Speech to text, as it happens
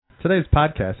Today's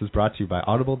podcast is brought to you by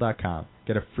Audible.com.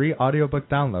 Get a free audiobook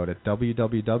download at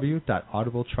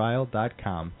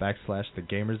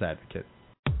www.audibletrial.com/thegamersadvocate.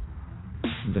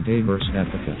 The Gamer's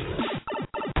Advocate.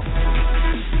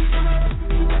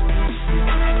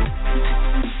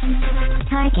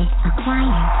 Target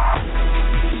acquired.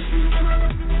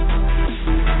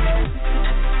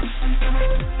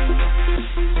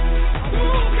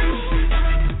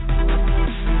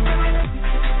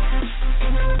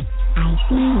 I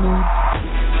see you.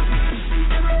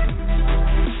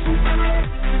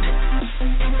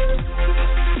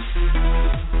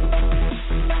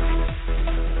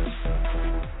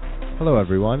 Hello,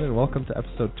 everyone, and welcome to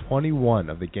episode 21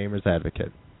 of The Gamer's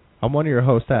Advocate. I'm one of your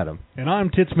hosts, Adam. And I'm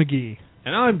Tits McGee.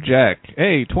 And I'm Jack.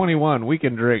 Hey, 21, we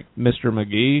can drink, Mr.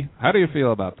 McGee. How do you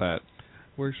feel about that?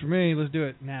 Works for me. Let's do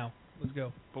it now. Let's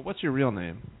go. But what's your real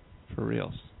name? For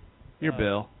reals. You're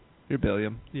Bill. You're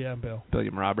Billiam. Yeah, I'm Bill.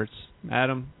 Billiam Roberts.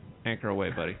 Adam, anchor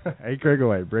away, buddy. Anchor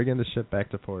away. Bringing the ship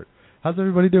back to port. How's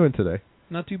everybody doing today?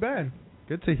 Not too bad.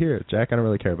 Good to hear. Jack, I don't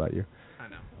really care about you. I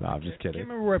know. No, I'm just I kidding. can't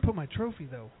remember where I put my trophy,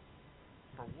 though.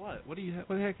 For what? What the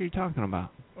heck are you talking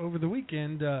about? Over the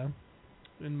weekend,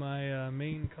 in my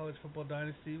main college football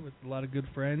dynasty with a lot of good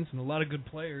friends and a lot of good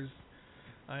players,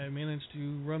 I managed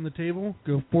to run the table,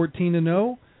 go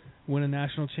 14-0, win a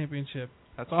national championship.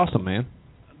 That's awesome, man.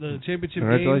 The championship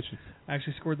Congratulations. game, I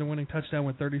actually scored the winning touchdown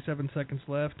with 37 seconds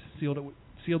left, sealed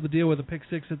the deal with a pick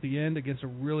six at the end against a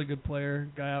really good player,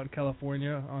 guy out in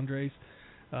California, Andres.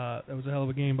 That was a hell of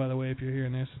a game, by the way, if you're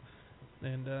hearing this.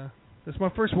 And that's my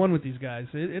first one with these guys.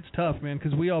 It's tough, man,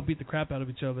 because we all beat the crap out of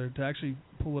each other. To actually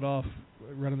pull it off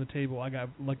running the table, I got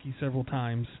lucky several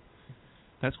times.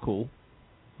 That's cool.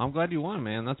 I'm glad you won,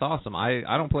 man. That's awesome. I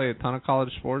don't play a ton of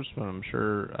college sports, but I'm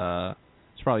sure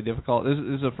it's probably difficult. This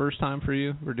is the first time for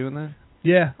you for doing that?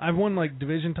 Yeah, I've won like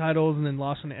division titles and then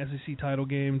lost an SEC title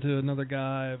game to another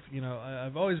guy.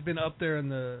 I've always been up there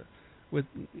with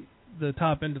the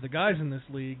top end of the guys in this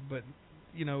league, but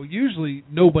usually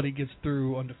nobody gets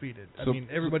through undefeated. I mean,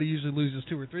 everybody usually loses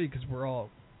 2 or 3 because we're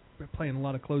playing a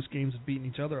lot of close games and beating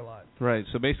each other a lot. Right.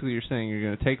 So basically, you're saying you're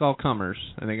going to take all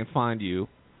comers and they can find you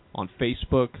on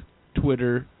Facebook,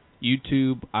 Twitter,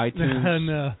 YouTube, iTunes.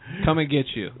 No. Come and get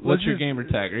you. What's your gamer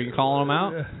tag? Are you calling them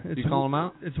out? You calling them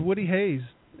out? It's Woody Hayes.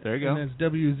 There you go. And it's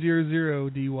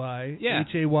W00DY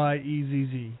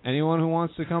HAYEZZ. Anyone who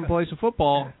wants to come play some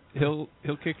football, he'll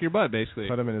kick your butt, basically.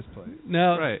 Put him in his place.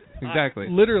 Now, right, exactly.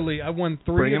 I won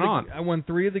 3. Bring it on. I won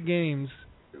 3 of the games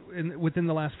within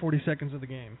the last 40 seconds of the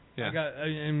game. Yeah.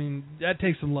 I mean, that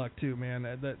takes some luck too, man.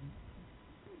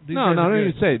 No, don't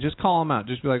even say it. Just call them out.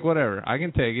 Just be like, whatever, I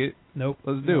can take it. Nope.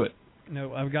 Let's do it.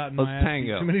 No, I've gotten Let's my ass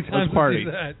tango. beat too many times. Let's party. To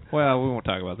do that. Well, we won't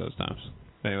talk about those times.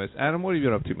 Anyways, Adam, what have you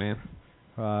been up to, man?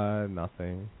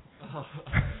 Nothing.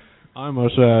 I'm a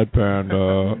sad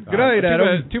panda. Good night,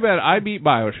 Adam. Too bad I beat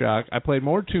BioShock. I played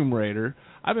more Tomb Raider.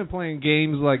 I've been playing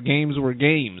games like games were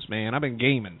games, man. I've been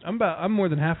gaming. I'm more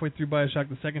than halfway through BioShock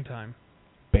the second time.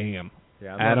 Bam.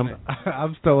 Yeah, Adam.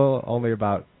 I'm still only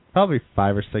about probably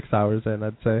 5 or 6 hours in,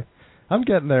 I'd say. I'm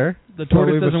getting there. The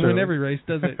tortoise doesn't win every race,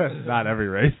 does it? Not every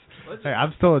race. Hey,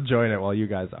 I'm still enjoying it while you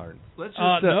guys aren't. Let's just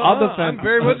I'll defend. I'm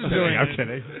very much enjoying it. I'm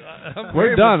kidding.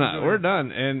 We're done. We're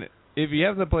done. And if you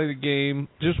haven't played the game,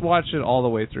 just watch it all the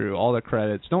way through, all the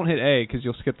credits. Don't hit A because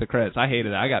you'll skip the credits. I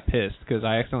hated it. I got pissed because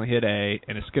I accidentally hit A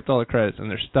and it skipped all the credits, and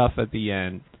there's stuff at the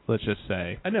end, let's just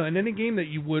say. I know, and any game that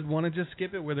you would want to just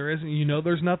skip it where there isn't,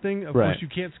 there's nothing, of course you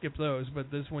can't skip those, but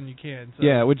this one you can. So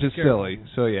yeah, which is careful. silly.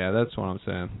 So, yeah, that's what I'm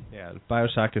saying. Yeah,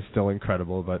 BioShock is still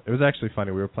incredible, but it was actually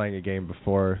funny. We were playing a game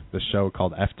before the show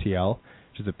called FTL,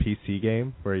 which is a PC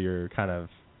game where you're kind of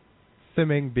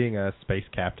simming being a space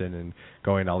captain and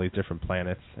going to all these different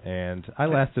planets, and I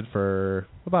lasted for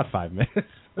about 5 minutes.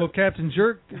 Well, Captain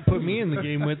Jerk put me in the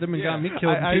game with him and got me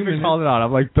killed in 2 I even minutes. called it out.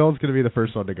 I'm like, Bill's going to be the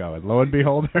first one to go, and lo and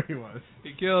behold, there he was.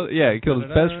 He killed his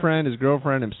best friend, his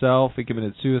girlfriend, himself. He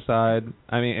committed suicide.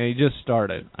 I mean, and he just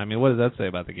started. I mean, what does that say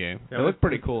about the game? Yeah, it looked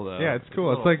pretty cool, though. Yeah, it's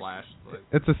cool. It's like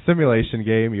it's a simulation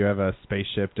game. You have a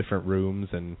spaceship, different rooms,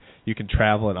 and you can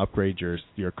travel and upgrade your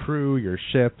crew, your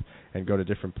ship, and go to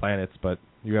different planets. But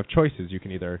you have choices. You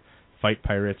can either fight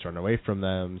pirates, run away from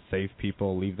them, save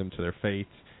people, leave them to their fate.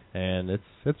 And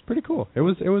it's pretty cool. It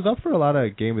was up for a lot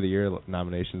of Game of the Year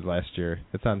nominations last year.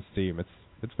 It's on Steam.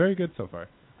 It's very good so far.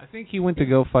 I think he went to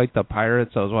go fight the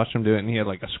pirates. I was watching him do it, and he had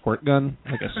like a squirt gun,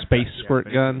 like a space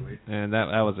squirt gun, and that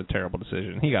was a terrible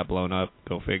decision. He got blown up.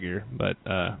 Go figure. But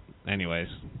anyways,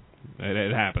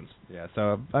 It happens. Yeah,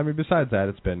 so, I mean, besides that,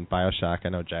 it's been Bioshock. I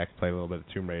know Jack played a little bit of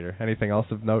Tomb Raider. Anything else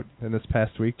of note in this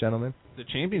past week, gentlemen? The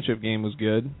championship game was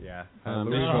good. Yeah.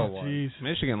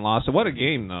 Michigan lost. What a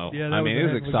game, though. Yeah, I mean,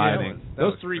 it was exciting.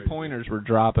 Those was 3-pointers were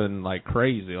dropping like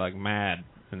crazy, like mad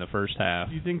in the first half.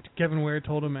 Do you think Kevin Ware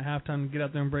told him at halftime to get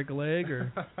out there and break a leg,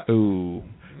 or Ooh.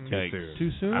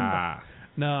 too soon? Ah.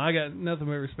 No, I got nothing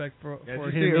but respect for him. It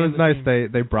was nice.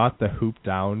 They brought the hoop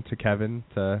down to Kevin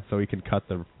so he can cut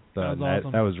the that was net.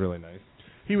 awesome. That was really nice.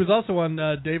 He was also on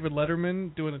David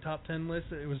Letterman doing a top 10 list.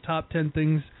 It was top 10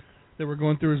 things that were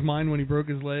going through his mind when he broke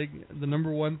his leg. The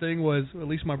number one thing was, at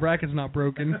least my bracket's not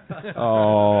broken.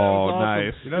 Oh,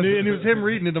 nice. And it was him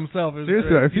reading it himself. It was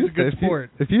Seriously, great. He's a good sport.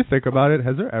 If you think about it,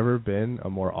 has there ever been a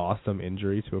more awesome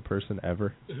injury to a person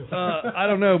ever? I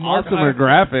don't know. Awesome or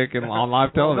graphic and on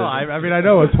live television. No, I mean, I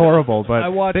know it's horrible, but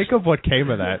I think of what came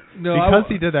of that. No, because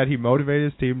he did that, he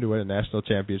motivated his team to win a national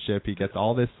championship. He gets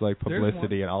all this like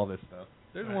publicity and all this stuff.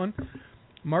 There's one.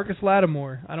 Marcus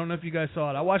Lattimore. I don't know if you guys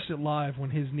saw it. I watched it live when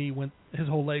his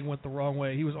whole leg went the wrong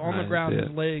way. He was on the ground,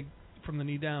 his leg from the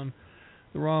knee down,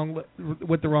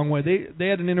 went the wrong way. They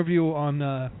had an interview on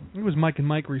it was Mike and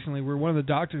Mike recently, where one of the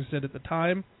doctors said at the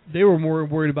time they were more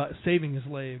worried about saving his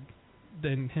leg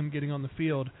than him getting on the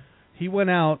field. He went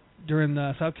out during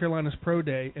South Carolina's pro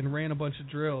day and ran a bunch of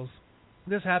drills.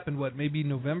 This happened maybe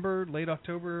November, late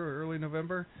October or early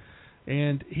November.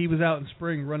 And he was out in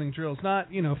spring running drills, not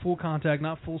full contact,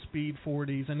 not full speed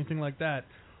 40s, anything like that,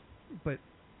 but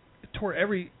tore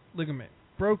every ligament,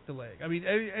 broke the leg. I mean,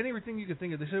 anything you could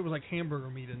think of. They said it was like hamburger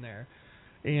meat in there.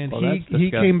 And he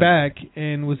came back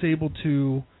and was able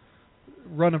to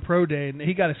run a pro day, and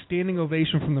he got a standing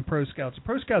ovation from the pro scouts. The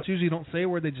pro scouts usually don't say a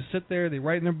word; they just sit there, they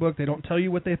write in their book, they don't tell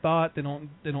you what they thought, they don't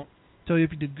tell you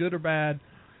if you did good or bad.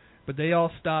 But they all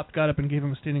stopped, got up, and gave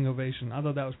him a standing ovation. I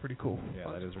thought that was pretty cool.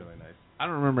 Yeah, that is really nice. I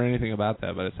don't remember anything about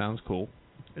that, but it sounds cool.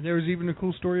 And there was even a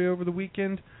cool story over the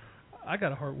weekend. I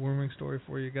got a heartwarming story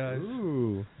for you guys.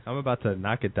 Ooh, I'm about to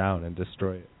knock it down and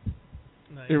destroy it.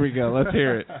 Nice. Here we go. Let's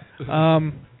hear it.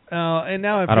 And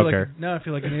now I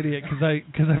feel like an idiot because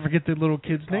I forget the little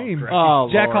kid's name. Jack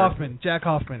Lord. Hoffman. Jack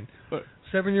Hoffman.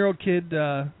 7-year-old kid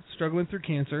struggling through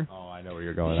cancer. Oh, I know where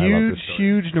you're going. I love this story.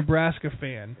 Huge Nebraska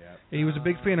fan. Yep. He was a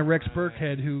big fan of Rex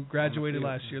Burkhead, who graduated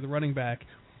last year, the running back.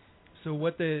 So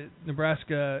what the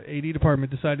Nebraska AD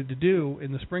department decided to do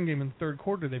in the spring game in the third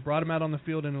quarter, they brought him out on the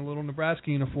field in a little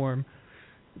Nebraska uniform.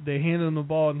 They handed him the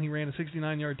ball, and he ran a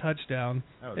 69-yard touchdown.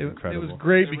 That was incredible. It was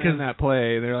great because that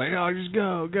play, they're like, "Oh, just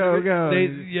go."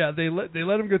 They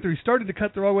let him go through. He started to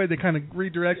cut the wrong way. They kind of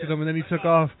redirected him, and then he took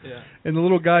off. Yeah. And the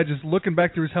little guy just looking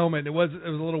back through his helmet. It was a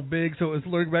little big, so it was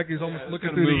looking back. He was almost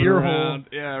looking through the ear hole.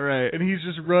 Yeah, right. And he's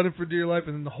just running for dear life,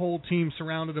 and then the whole team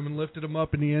surrounded him and lifted him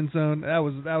up in the end zone. That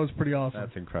was pretty awesome.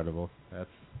 That's incredible.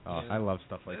 I love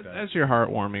stuff like that. That's your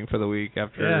heartwarming for the week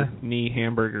after knee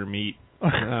hamburger meat.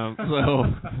 So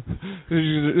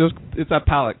it's a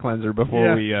palate cleanser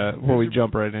before we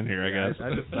jump right in here, I guess.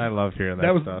 I love hearing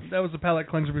that stuff. That was the palate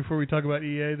cleanser before we talk about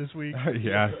EA this week.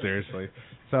 Yeah, seriously.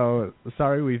 So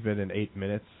sorry we've been in 8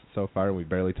 minutes so far and we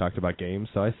barely talked about games.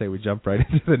 So I say we jump right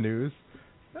into the news.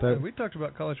 We talked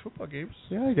about college football games.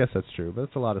 Yeah, I guess that's true, but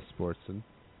it's a lot of sports and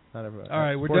not everyone. All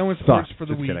right, we're done with sports for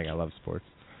the week. Just kidding. I love sports.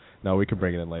 No, we can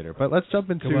bring it in later. But let's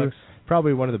jump into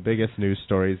probably one of the biggest news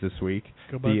stories this week.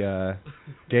 Go Bucks.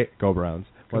 Go Browns.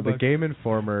 Well, the Game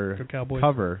Informer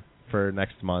cover for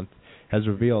next month has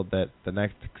revealed that the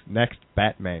next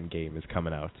Batman game is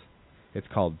coming out. It's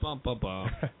called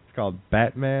it's called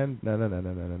Batman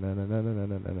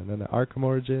Arkham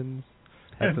Origins.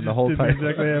 That's in the whole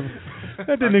title.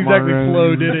 That didn't exactly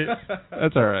flow, did it?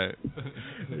 That's all right.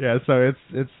 Yeah, so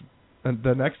it's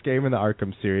the next game in the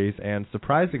Arkham series, and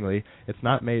surprisingly, it's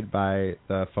not made by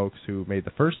the folks who made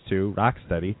the first two,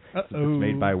 Rocksteady. It's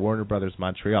made by Warner Brothers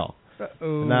Montreal.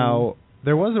 Now,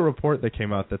 there was a report that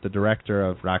came out that the director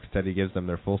of Rocksteady gives them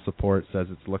their full support, says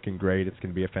it's looking great, it's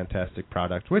going to be a fantastic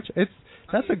product, which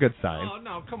that's a good sign. Oh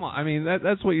no, come on! I mean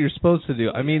that's what you're supposed to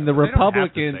do. I mean the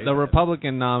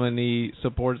Republican nominee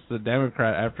supports the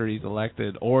Democrat after he's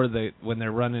elected, or when they're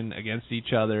running against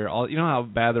each other. You know how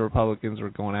bad the Republicans were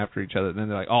going after each other. And then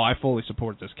they're like, "Oh, I fully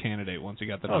support this candidate." Once he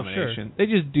got the nomination, They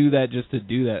just do that just to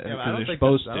do that because they're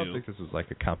supposed to. I don't think this was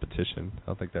like a competition. I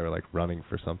don't think they were like running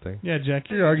for something. Yeah, Jack,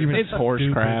 your argument it's horse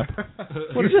crap.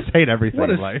 You just hate everything. What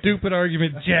a stupid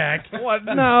argument, Jack. What?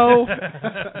 No,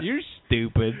 you're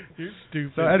stupid. You're stupid.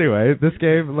 So anyway, this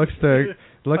game looks to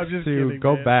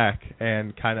go man. back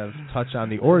and kind of touch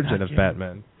on the origin of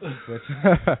Batman,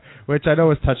 which I know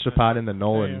was touched upon in the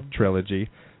Nolan trilogy,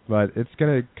 but it's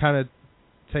going to kind of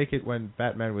take it when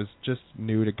Batman was just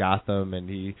new to Gotham, and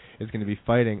he is going to be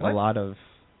fighting a lot of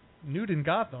nude in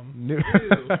Gotham.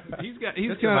 He's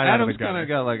Adam's kind of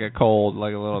got like a cold,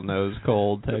 like a little nose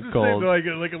cold, head cold, like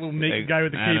a little naked guy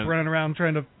with a cape running around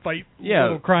trying to fight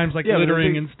little crimes like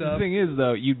littering and stuff. The thing is,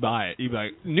 though, you'd buy it. You'd be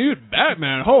like, nude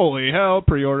Batman, holy hell,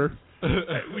 pre-order.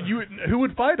 Who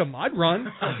would fight him? I'd run.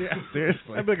 Yeah,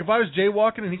 seriously. I'd be like, if I was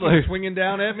jaywalking and he came swinging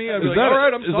down at me, I'd be like, all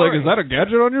right, I'm sorry. Is that a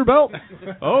gadget on your belt?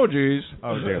 Oh, jeez.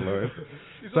 Oh, dear Lord.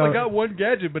 He's only got one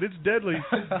gadget, but it's deadly.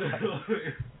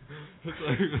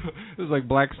 It's like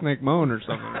Black Snake Moan or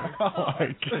something. Oh, my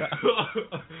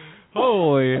God.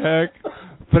 Holy heck.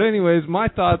 But anyways, my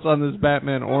thoughts on this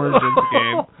Batman Origins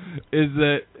game is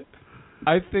that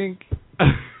I think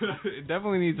it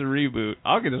definitely needs a reboot.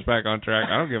 I'll get us back on track.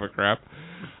 I don't give a crap.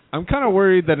 I'm kind of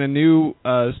worried that a new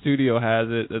studio has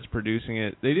it that's producing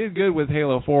it. They did good with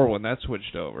Halo 4 when that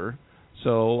switched over.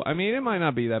 So, I mean, it might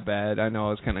not be that bad. I know I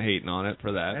was kind of hating on it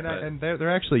for that. And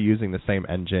they're actually using the same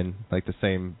engine, like the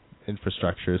same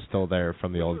infrastructure is still there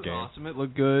from the old game. Awesome. It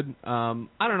looked good. I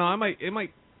don't know. It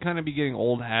might kind of be getting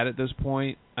old hat at this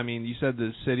point. I mean, you said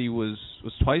the city was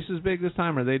twice as big this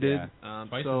time, or they did? Yeah,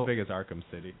 twice as big as Arkham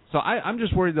City. So I'm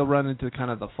just worried they'll run into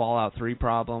kind of the Fallout 3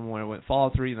 problem when it went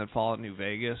Fallout 3 and then Fallout New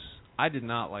Vegas. I did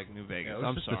not like New Vegas. Yeah, it was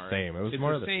I'm just sorry. the same. It was it's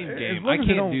more the of the same same game. I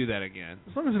can't do that again.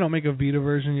 As long as they don't make a Vita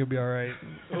version, you'll be all right.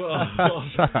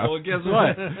 Well, guess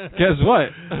what? Guess what?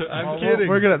 I'm kidding.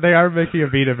 They are making a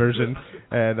Vita version,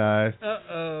 and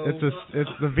uh-oh. it's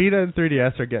the Vita and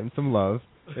 3DS are getting some love.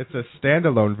 It's a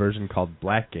standalone version called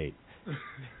Blackgate.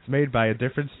 It's made by a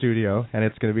different studio, and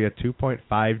it's going to be a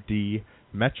 2.5D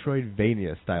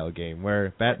Metroidvania style game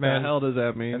where Batman. What the hell does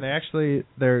that mean? And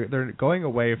they're going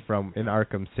away from in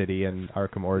Arkham City and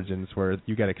Arkham Origins where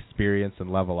you get experience and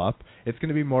level up. It's going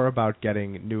to be more about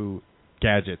getting new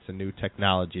gadgets and new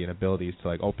technology and abilities to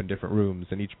like open different rooms,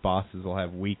 and each bosses will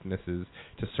have weaknesses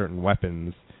to certain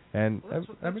weapons. And that's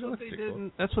what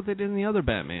they did in the other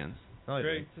Batmans. Oh,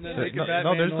 great. So then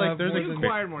there's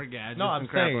acquired more gadgets. No, I'm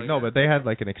saying but they had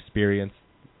like an experience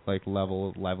like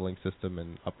leveling system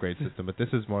and upgrade system, but this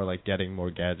is more like getting more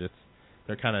gadgets.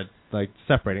 They're kind of like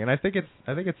separating, and I think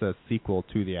it's a sequel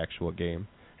to the actual game,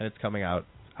 and it's coming out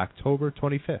October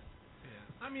 25th. Yeah.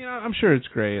 I mean, I'm sure it's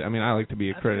great. I mean, I like to be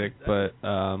a critic, but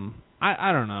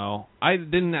I don't know. I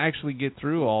didn't actually get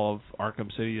through all of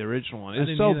Arkham City, the original one. It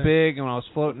was so big, and when I was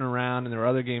floating around, and there were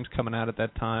other games coming out at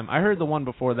that time. I heard the one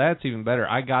before that's even better.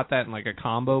 I got that in like a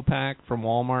combo pack from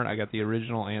Walmart. I got the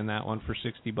original and that one for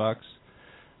 $60.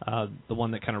 The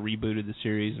one that kind of rebooted the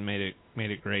series and made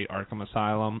it great, Arkham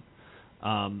Asylum.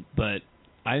 But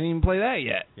I didn't even play that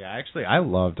yet. Yeah, actually, I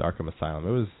loved Arkham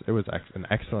Asylum. It was an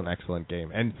excellent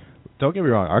game. And don't get me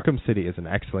wrong, Arkham City is an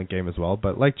excellent game as well.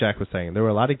 But like Jack was saying, there were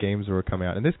a lot of games that were coming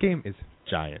out, and this game is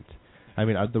giant. I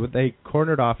mean, they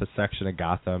cornered off a section of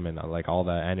Gotham, and like all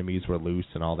the enemies were loose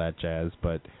and all that jazz.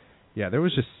 But yeah, there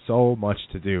was just so much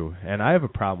to do, and I have a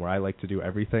problem where I like to do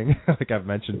everything, like I've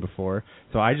mentioned before.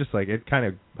 So I just like I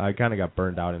kind of got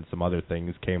burned out, and some other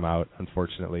things came out,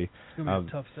 unfortunately. It's gonna be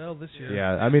a tough sell this year.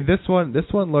 Yeah, I mean this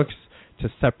one looks to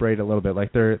separate a little bit.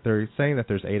 Like they're saying that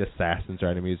there's 8 assassins or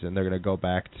enemies, and they're gonna go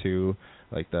back to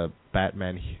like the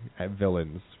Batman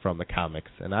villains from the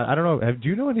comics. And I don't know. Do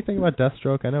you know anything about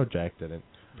Deathstroke? I know Jack didn't.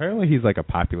 Apparently he's like a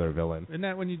popular villain. Isn't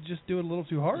that when you just do it a little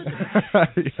too hard?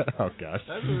 Yeah, oh, gosh.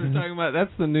 That's what we were talking about.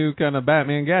 That's the new kind of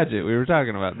Batman gadget we were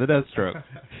talking about, the Deathstroke.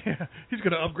 Yeah, he's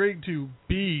going to upgrade to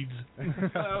beads.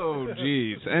 Oh,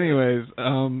 jeez. Anyways,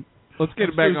 let's get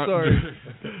it back on. Sorry.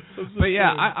 But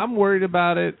yeah, I'm worried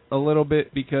about it a little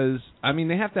bit because, I mean,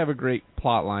 they have to have a great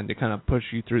plot line to kind of push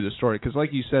you through the story. Because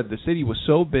like you said, the city was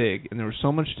so big and there was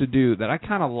so much to do that I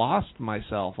kind of lost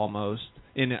myself almost.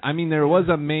 I mean, there was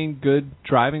a main good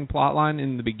driving plot line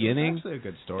in the beginning. It was actually a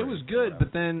good story. It was good,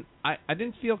 but then I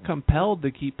didn't feel compelled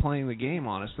to keep playing the game,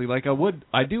 honestly. Like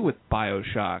I do with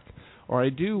BioShock, or I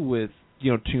do with,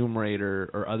 Tomb Raider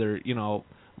or other,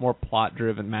 more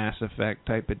plot-driven Mass Effect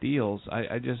type of deals.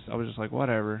 I was just like,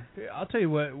 whatever. I'll tell you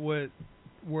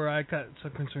where I got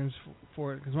some concerns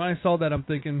for it, because when I saw that, I'm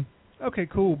thinking, okay,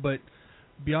 cool, but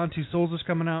Beyond Two Souls is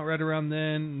coming out right around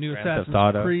then. New Assassin's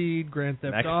Creed, Grand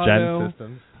Theft Auto. Next-gen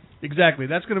systems. Exactly.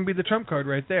 That's going to be the trump card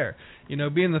right there.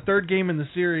 Being the third game in the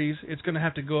series, it's going to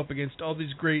have to go up against all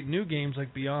these great new games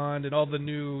like Beyond and all the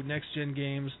new next-gen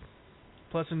games,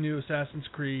 plus a new Assassin's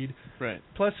Creed. Right.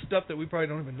 Plus stuff that we probably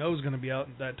don't even know is going to be out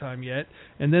at that time yet.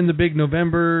 And then the big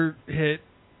November hit.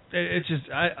 It's just,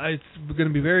 it's going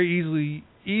to be very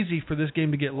easy for this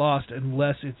game to get lost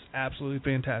unless it's absolutely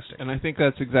fantastic. And I think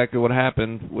that's exactly what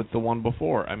happened with the one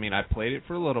before. I mean, I played it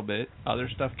for a little bit. Other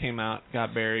stuff came out,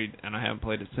 got buried, and I haven't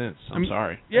played it since. I'm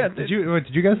sorry. Yeah. Did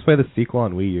you guys play the sequel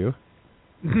on Wii U?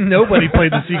 Nobody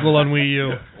played the sequel on Wii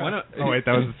U. Oh wait,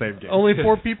 that was the same game. Only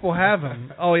 4 people have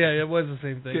them. Oh yeah, it was the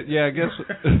same thing. Yeah, I guess.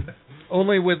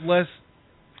 Only with less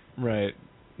Right.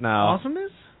 No.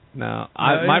 awesomeness. No.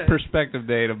 My perspective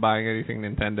date of buying anything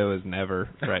Nintendo is never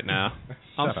right now.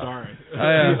 I'm sorry.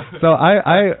 So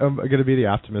I am going to be the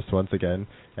optimist once again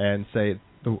and say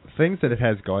the things that it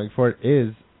has going for it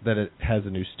is that it has a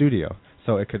new studio.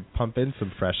 So it could pump in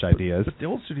some fresh ideas. But the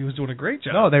old studio was doing a great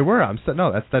job. No, they were.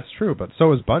 That's true. But so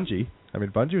was Bungie. I mean,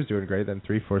 Bungie was doing great. Then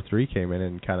 343 came in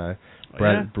and kind of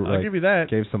I'll give you that.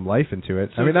 Gave some life into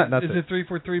it. So I mean, not is it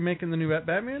 343 making the new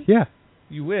Batman? Yeah.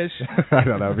 You wish. I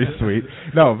know, that would be sweet.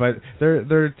 No, but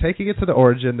they're taking it to the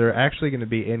origin. They're actually going to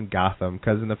be in Gotham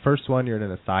because in the first one you're in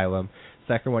an asylum.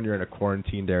 Second one you're in a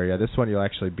quarantined area. This one you'll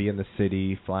actually be in the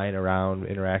city, flying around,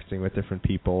 interacting with different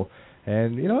people.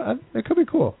 And it could be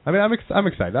cool. I mean, I'm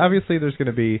excited. Obviously, there's going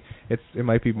to be it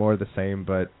might be more of the same,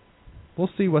 but we'll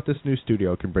see what this new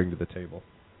studio can bring to the table.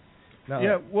 Now,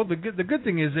 yeah, well, the good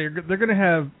thing is they're going to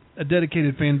have a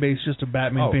dedicated fan base just to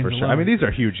Batman fans for sure. alone. I mean, these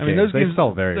are huge games. Those they games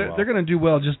sell very well. They're going to do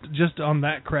well just on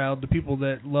that crowd, the people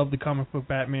that love the comic book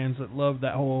Batmans, that love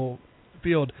that whole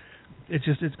field.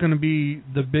 It's going to be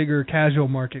the bigger casual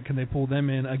market. Can they pull them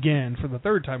in again for the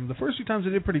third time? The first 2 times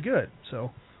they did pretty good,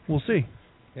 so we'll see.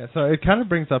 Yeah, so it kind of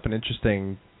brings up an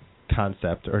interesting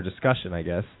concept or discussion, I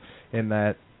guess, in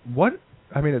that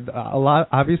a lot.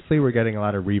 Obviously, we're getting a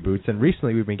lot of reboots, and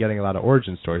recently we've been getting a lot of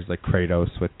origin stories like Kratos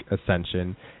with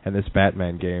Ascension and this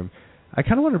Batman game. I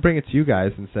kind of want to bring it to you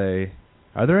guys and say,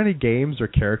 are there any games or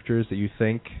characters that you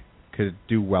think could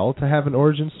do well to have an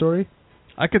origin story?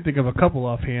 I could think of a couple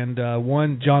offhand.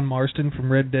 One, John Marston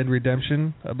from Red Dead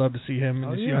Redemption. I'd love to see him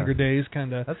in his younger days,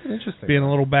 kind of being a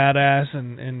little badass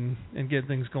and getting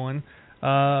things going.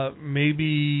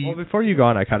 Maybe. Well, before you go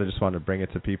on, I kind of just want to bring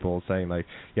it to people, saying like,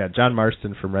 yeah, John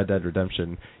Marston from Red Dead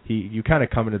Redemption. You kind of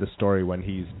come into the story when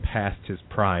he's past his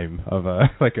prime of a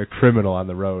criminal on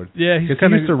the road. Yeah, because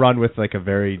he used to run with like a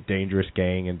very dangerous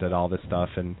gang and did all this stuff,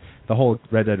 and the whole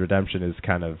Red Dead Redemption is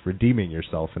kind of redeeming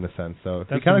yourself in a sense. So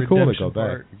it's kind of cool to go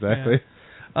back. Exactly.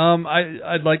 Yeah.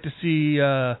 I'd like to see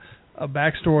a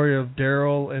backstory of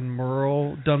Daryl and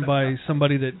Merle done by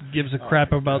somebody that gives a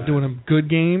crap about doing a good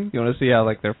game. You want to see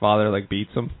how their father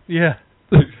beats them? Yeah.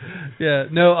 Yeah.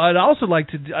 No, I'd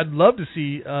love to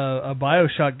see a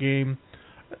BioShock game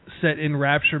set in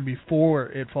Rapture before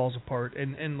it falls apart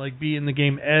and be in the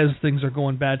game as things are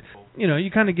going bad.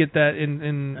 You kind of get that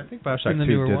in I think BioShock in the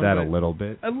 2 newer did one, that a little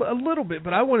bit. A little bit,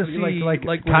 but I want to see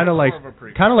kind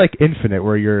of like Infinite,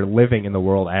 where you're living in the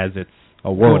world as it's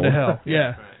a world. Going to hell.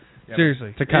 Yeah. Yeah,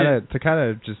 seriously. To kind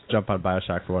of just jump on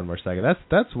BioShock for one more second.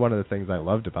 That's one of the things I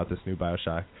loved about this new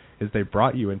BioShock is they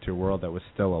brought you into a world that was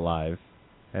still alive,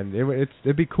 and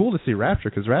it'd be cool to see Rapture,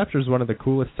 because Rapture is one of the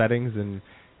coolest settings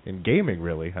in gaming.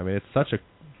 Really, I mean, it's such a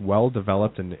well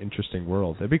developed and interesting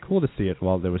world. It'd be cool to see it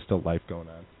while there was still life going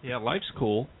on. Yeah, life's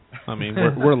cool. I mean,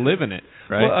 we're living it,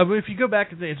 right? Well, if you go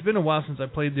back, it's been a while since I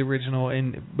played the original,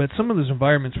 but some of those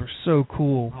environments were so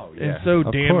cool and so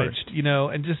damaged,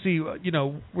 and just see,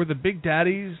 were the big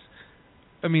daddies,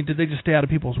 I mean, did they just stay out of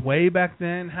people's way back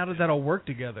then? How did that all work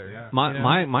together? Yeah.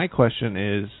 My question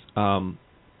is,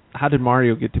 how did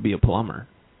Mario get to be a plumber?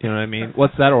 You know what I mean?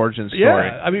 What's that origin story?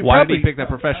 Yeah, I mean, why did he pick that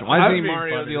profession? Why is he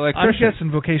Mario the electrician? I'm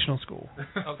guessing vocational school.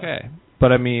 Okay.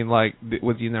 But I mean,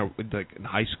 was he in there in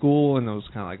high school and those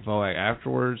kind of vogue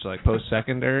afterwards,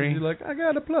 post-secondary? You're I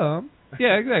got a plum.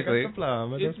 Yeah, exactly. Got the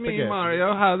plum. It's me,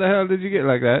 Mario. How the hell did you get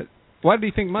like that? Why did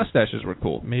he think mustaches were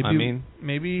cool? Maybe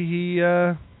he.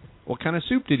 What kind of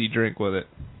soup did he drink with it?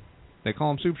 They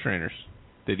call them soup trainers.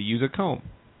 Did he use a comb?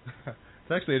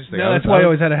 It's actually interesting. No, that's why he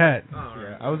always had a hat.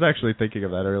 Yeah, I was actually thinking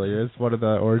of that earlier. It's one of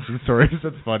the origin stories.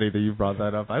 It's funny that you brought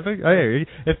that up. I think,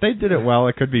 if they did it well,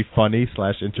 it could be funny /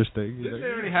 interesting. Did they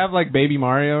already have Baby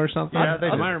Mario or something? Yeah,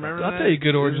 I might remember that. I'll tell you a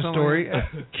good origin story.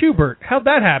 Qbert, how'd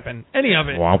that happen? Any of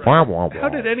it? How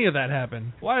did any of that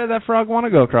happen? Why did that frog want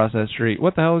to go across that street?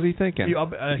 What the hell was he thinking?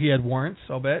 He had warrants,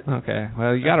 I'll bet. Okay,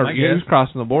 well, he was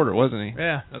crossing the border, wasn't he?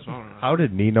 Yeah. That's what I don't know. How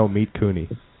did Nino meet Cooney?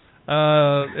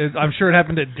 I'm sure it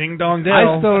happened at Ding Dong Dell.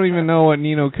 I still don't even know what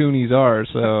Ni no Kunis are,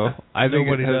 so I think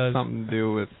it has does. something to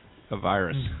do with a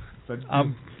virus.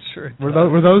 I'm sure. It Were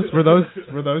does.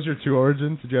 those your two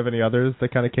origins? Did you have any others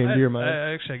that kind of came to your mind?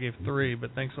 I gave 3,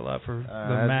 but thanks a lot for the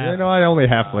math. I only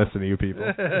half listen to you people.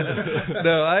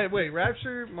 No,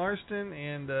 Rapture, Marston,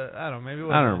 and I don't know, maybe it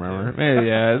was I don't remember. Maybe,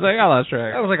 yeah. It's like I lost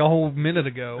track. That was like a whole minute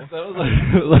ago. That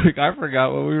was like I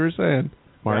forgot what we were saying.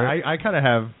 Yeah, I kind of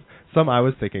have some I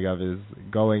was thinking of is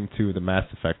going to the Mass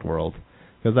Effect world.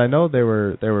 Because I know they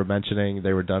were mentioning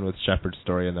they were done with Shepard's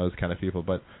story and those kind of people,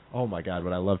 but oh my God,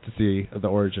 would I love to see the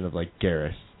origin of like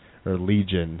Garrus or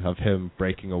Legion, of him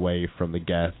breaking away from the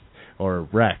Geth, or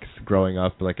Rex growing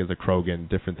up like as a Krogan,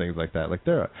 different things like that. Like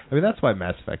that's why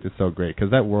Mass Effect is so great,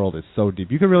 because that world is so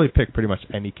deep. You can really pick pretty much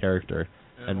any character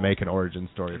and make an origin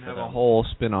story for have them. a whole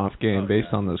spin-off game based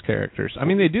on those characters. I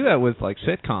mean, they do that with like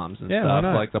sitcoms and Yeah, why stuff.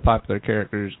 not? Like the popular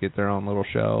characters get their own little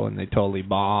show and they totally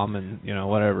bomb and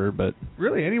whatever. But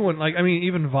Really, anyone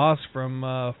even Voss from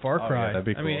Far Oh, Cry. yeah, that'd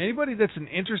be cool. I mean, anybody that's an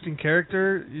interesting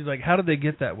character, like, how did they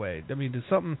get that way? I mean, did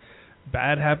something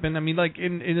bad happen? I mean, like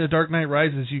in The Dark Knight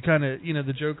Rises, you kind of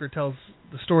the Joker tells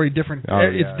the story different. Oh,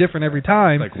 It's yeah. different every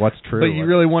time. Like what's true? But you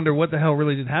really wonder what the hell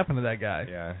really did happen to that guy.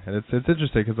 Yeah, and it's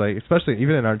interesting because like especially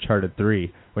even in Uncharted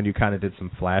 3 when you kind of did some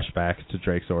flashbacks to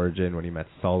Drake's origin when he met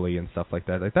Sully and stuff like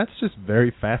that. Like that's just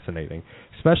very fascinating,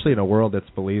 especially in a world that's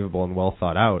believable and well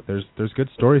thought out. There's good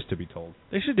stories to be told.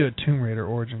 They should do a Tomb Raider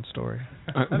origin story.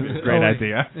 Great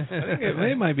idea. I think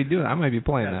they might be doing. I might be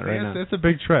playing that right now. It's a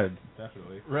big trend,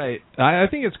 definitely. Right. I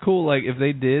think it's cool. Like if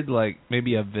they did like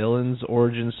maybe a villain's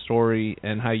origin story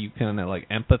and how you kind of like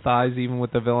empathize even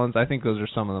with the villains. I think those are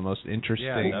some of the most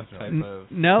interesting definitely.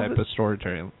 type of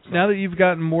storytelling. Now that you've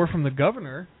gotten more from the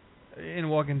governor in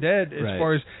Walking Dead, as Right.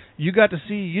 far as you got to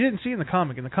see, you didn't see in the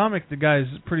comic. In the comic, the guy's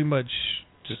pretty much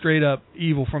straight up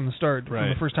evil from the start, from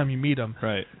the first time you meet him.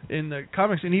 Right. In the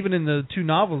comics, and even in the 2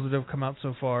 novels that have come out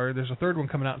so far, there's a third one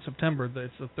coming out in September.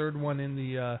 It's the third one in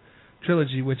the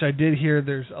trilogy, which I did hear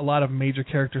there's a lot of major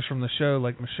characters from the show,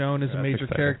 like Michonne is a major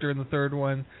character in the third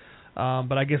one.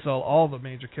 But I guess all the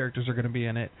major characters are going to be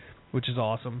in it, which is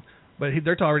awesome. But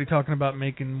they're already talking about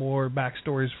making more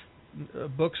backstories,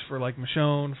 books for like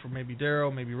Michonne, for maybe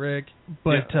Daryl, maybe Rick.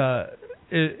 But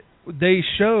they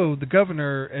show the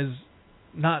governor as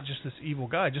not just this evil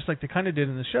guy, just like they kind of did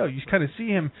in the show. You kind of see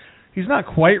him. He's not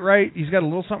quite right. He's got a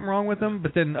little something wrong with him,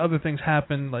 but then other things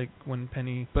happen, like when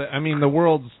Penny. But I mean, the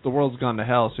world's gone to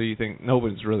hell, so you think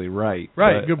nobody's really right.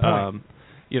 Right. But, good point.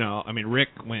 I mean, Rick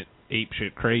went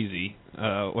apeshit crazy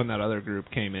when that other group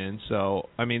came in. So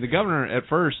I mean, the governor at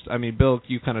first. I mean, Bill,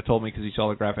 you kind of told me because you saw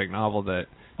the graphic novel that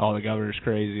the governor's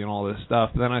crazy and all this stuff.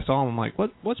 But then I saw him. I'm like,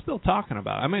 what's Bill talking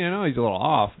about? I mean, I know he's a little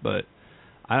off, but.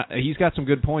 He's got some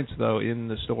good points though in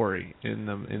the story in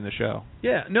the show.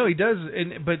 Yeah, no, he does,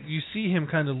 but you see him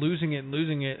kind of losing it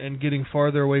and getting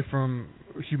farther away from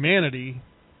humanity.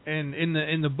 And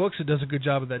in the books, it does a good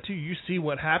job of that too. You see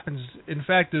what happens. In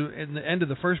fact, in the end of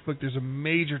the first book, there's a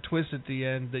major twist at the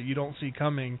end that you don't see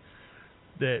coming,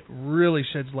 that really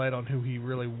sheds light on who he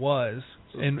really was.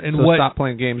 And so what, stop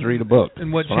playing games, read a book.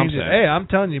 And what changes? Hey, I'm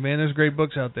telling you, man, there's great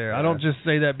books out there. Yeah. I don't just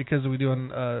say that because we do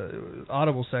an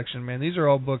Audible section, man. These are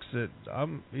all books that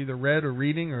I'm either read or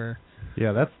reading or.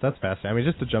 Yeah, that's fascinating. I mean,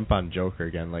 just to jump on Joker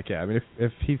again, like, yeah, I mean,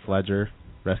 if Heath Ledger,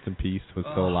 rest in peace, was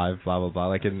still alive, blah blah blah,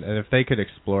 like, and if they could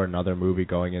explore another movie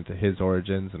going into his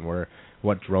origins and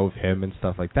what drove him and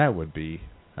stuff like that would be,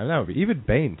 I mean, that would be even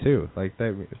Bane too, like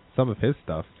some of his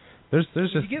stuff. There's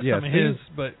just you get some of his,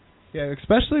 but. Yeah,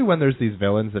 especially when there's these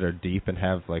villains that are deep and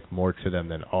have like more to them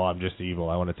than I'm just evil,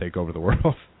 I want to take over the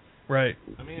world. Right.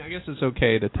 I mean, I guess it's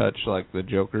okay to touch like the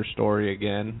Joker story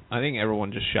again. I think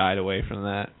everyone just shied away from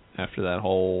that after that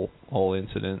whole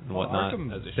incident and whatnot.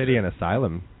 Arkham City and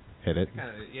Asylum hit it.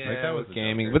 Yeah, like, that was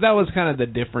gaming, but that was kind of the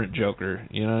different Joker.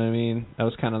 You know what I mean? That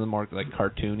was kind of the more like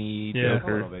cartoony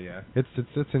Joker. A little bit, yeah.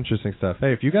 It's interesting stuff.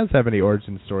 Hey, if you guys have any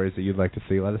origin stories that you'd like to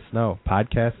see, let us know.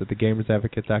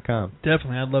 Podcast@thegamersadvocate.com.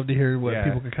 Definitely, I'd love to hear what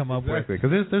people can come up with. Exactly,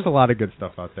 because there's a lot of good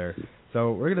stuff out there.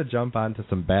 So we're gonna jump on to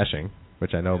some bashing,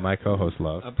 which I know my co-host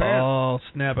loves. Oh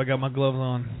snap! I got my gloves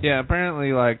on. Yeah,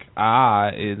 apparently, like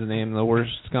is named the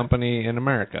worst company in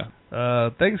America.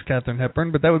 Thanks, Katharine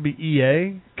Hepburn, but that would be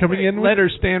EA coming in.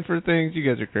 Letters stand for things. You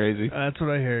guys are crazy. That's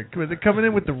what I hear. They're coming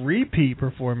in with the repeat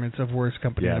performance of worst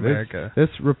company in America. This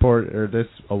report, or this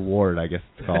award, I guess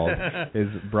it's called, is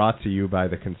brought to you by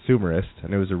The Consumerist,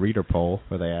 and it was a reader poll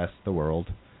where they asked the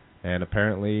world, and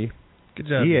apparently Good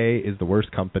job. EA is the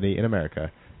worst company in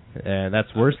America. And that's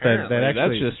worse than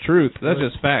actually. That's just truth. That's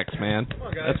just facts, man.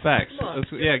 That's facts.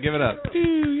 Yeah, give it up.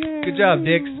 Good job,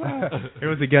 Dix. It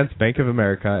was against Bank of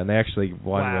America, and they actually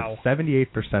won Wow. with 78%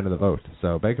 of the vote.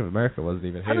 So Bank of America wasn't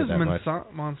even How hated does that much.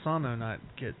 Monsanto not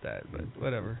get that? But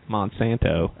whatever.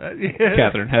 Monsanto. Yeah.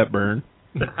 Katharine Hepburn.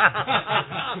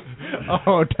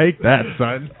 Oh, take that,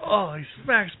 son. Oh, he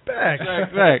smacks back.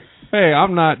 Back. Hey,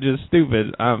 I'm not just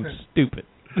stupid. I'm stupid.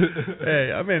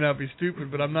 Hey, I may not be stupid,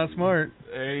 but I'm not smart.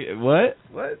 Hey, what?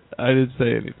 What? I didn't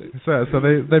say anything. So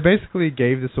they basically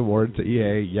gave this award to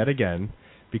EA yet again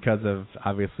because of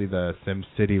obviously the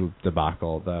SimCity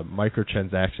debacle, the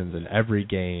microtransactions in every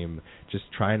game, just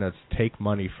trying to take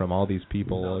money from all these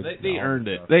people. No, they earned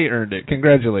it. They earned it.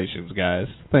 Congratulations, guys.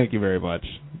 Thank you very much.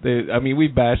 We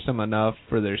bashed them enough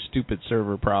for their stupid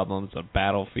server problems on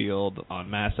Battlefield, on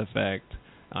Mass Effect,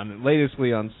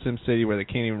 latestly on SimCity where they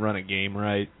can't even run a game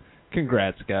right.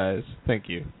 Congrats, guys. Thank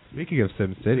you. Speaking of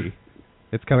SimCity,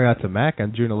 it's coming out to Mac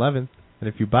on June 11th. And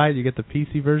if you buy it, you get the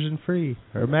PC version free,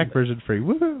 or Mac version free.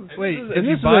 Woohoo! Wait, And if this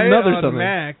you is buy it another on something.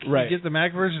 Mac, Right. you get the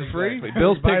Mac version free? Exactly.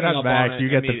 Bill's Buy it picking on up Mac, on it you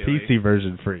get the immediately. PC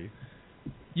version free.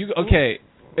 Okay,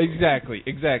 exactly.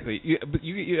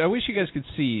 I wish you guys could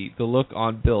see the look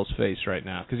on Bill's face right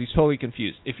now because he's totally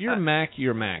confused. If you're Mac,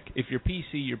 you're Mac. If you're PC,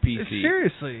 you're PC.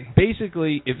 Seriously.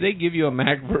 Basically, if they give you a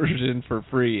Mac version for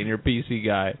free and you're a PC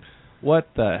guy, what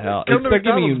the hell? Come to They're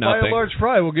giving you McDonald's, buy nothing. a large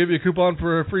fry. We'll give you a coupon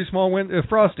for a free small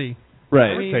Frosty.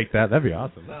 Right. I would take that. That'd be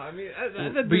awesome. No, I mean,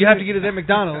 But you have to get it at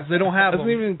McDonald's. They don't have Doesn't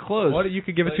them. even close. What you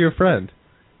could give it to your friend?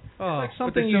 Oh, It's like but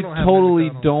something they you still don't have totally it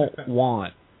at McDonald's. don't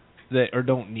want or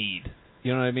don't need.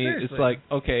 You know what I mean? Seriously. It's like,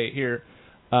 okay, here,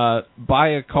 buy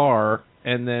a car,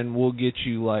 and then we'll get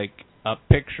you like a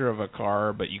picture of a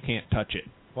car, but you can't touch it.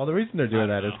 Well, the reason they're doing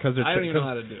that is because they're. I don't even know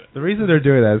how to do it. The reason they're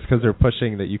doing that is because they're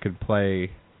pushing that you can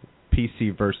play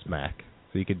PC versus Mac,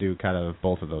 so you can do kind of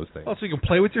both of those things. Oh, so you can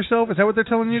play with yourself? Is that what they're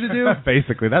telling you to do?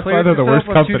 Basically, that's Play why with they're the yourself worst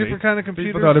on company. two different kind of computers?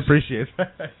 People don't appreciate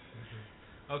that.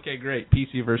 Okay, great.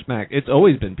 PC versus Mac. It's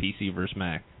always been PC versus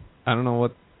Mac. I don't know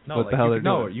what the hell they're doing.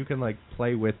 No, you can like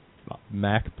play with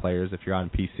Mac players if you're on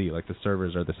PC. Like the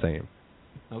servers are the same.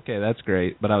 Okay, that's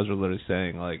great. But I was literally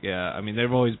saying, like, yeah, I mean,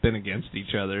 they've always been against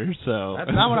each other, so.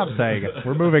 That's not what I'm saying.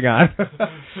 We're moving on.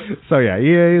 So yeah,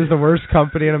 EA is the worst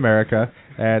company in America,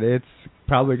 and it's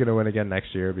probably going to win again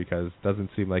next year because it doesn't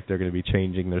seem like they're going to be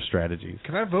changing their strategies.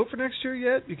 Can I vote for next year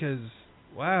yet? Because,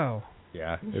 wow.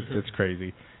 Yeah, it's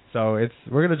crazy. So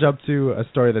we're going to jump to a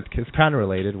story that is kind of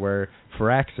related where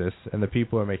Firaxis and the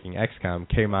people who are making XCOM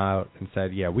came out and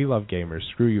said, yeah, we love gamers.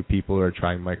 Screw you people who are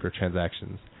trying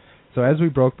microtransactions. So as we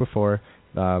broke before,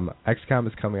 XCOM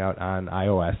is coming out on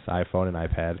iOS, iPhone, and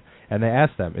iPad. And they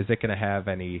asked them, is it going to have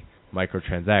any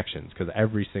microtransactions? Because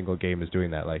every single game is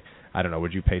doing that. Like, I don't know,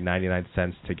 would you pay 99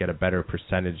 cents to get a better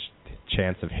percentage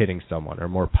chance of hitting someone or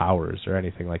more powers or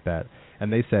anything like that?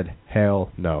 And they said,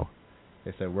 hell no.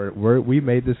 They said, we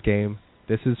made this game.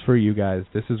 This is for you guys.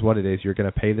 This is what it is. You're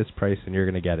going to pay this price, and you're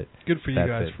going to get it. Good for you That's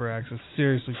guys it. for Access.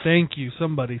 Seriously, thank you.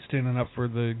 Somebody standing up for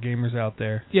the gamers out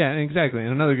there. Yeah, exactly.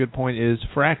 And another good point is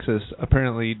Firaxis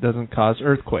apparently doesn't cause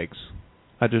earthquakes.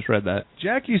 I just read that.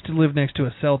 Jack used to live next to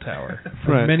a cell tower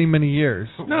for Right. many, many years.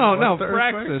 No, What's the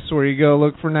earthquake? Firaxis, where you go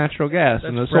look for natural gas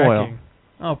in the soil. fracking.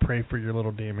 I'll pray for your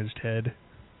little damaged head.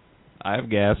 I have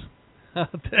gas.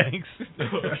 Thanks.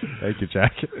 Thank you,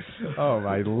 Jack. Oh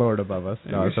my Lord above us.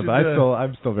 No, We so should,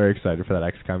 I'm still very excited for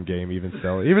that XCOM game. Even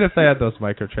if they had those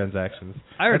microtransactions,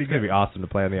 I already it's gonna be awesome to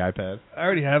play on the iPad. I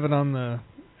already have it on the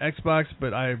Xbox,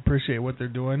 but I appreciate what they're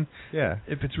doing. Yeah,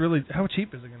 If it's really, how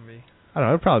cheap is it going to be? I don't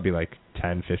know. It'd probably be like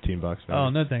 $10, $15 maybe. Oh,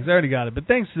 no thanks. I already got it. But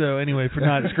thanks, though, anyway, for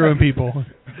not screwing people.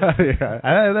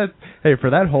 Yeah, hey, for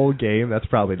that whole game, that's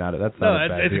probably not it. That's not a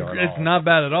bad deal at it's all. not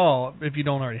bad at all if you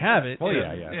don't already have it. Well,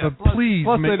 yeah. But please,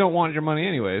 Plus, they don't want your money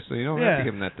anyway, so you don't have Yeah. to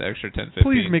give them that extra 10, 15.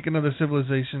 please make another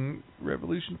Civilization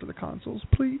Revolution for the consoles,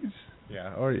 please.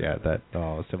 Yeah, or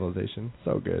Civilization,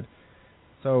 so good.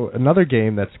 So another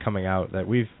game that's coming out that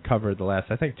we've covered the last,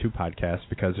 I think, 2 podcasts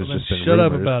because there's Well, just then been shut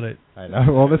up rumors. about it. I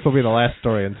know. Well, this will be the last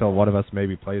story until one of us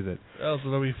maybe plays it. Else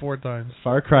it'll be 4 times.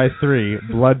 Far Cry 3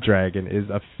 Blood Dragon is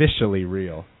officially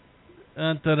real.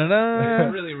 Da-da-da.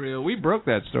 Really real. We broke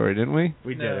that story, didn't we?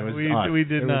 We No, did. It was we- us. we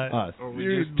did It was not. us. Or we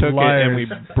You just took liars. it and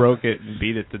we broke it and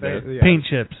beat it to death. Yeah. Paint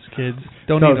chips, kids.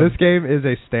 Don't So eat 'em. this game is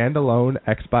a standalone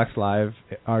Xbox Live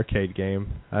arcade game.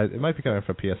 It might be coming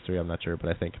from PS3, I'm not sure, but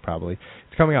I think probably.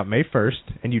 It's coming out May 1st,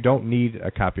 and you don't need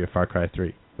a copy of Far Cry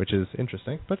 3, which is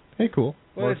interesting, but hey, cool.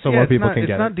 Well, More people can it's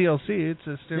get not it. DLC. It's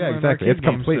a standalone Yeah, exactly. arcade It's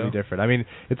completely game, so. different. I mean,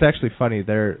 it's actually funny.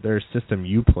 Their system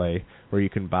Uplay, where you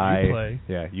can buy. Uplay?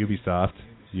 Yeah, Ubisoft.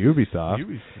 You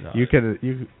can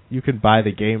Ubisoft. you can buy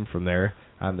the game from there.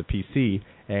 on the PC,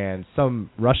 and some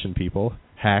Russian people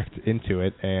hacked into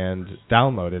it and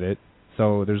downloaded it.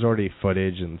 So there's already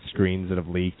footage and screens that have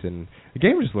leaked, and the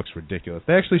game just looks ridiculous.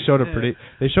 They actually showed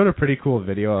a pretty cool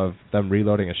video of them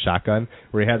reloading a shotgun,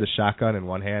 where he had the shotgun in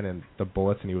one hand and the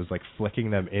bullets, and he was like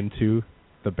flicking them into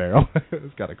the barrel. It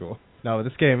was kind of cool. No,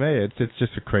 this game, it's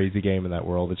just a crazy game in that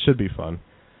world. It should be fun.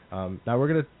 Now we're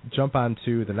gonna jump on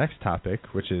to the next topic,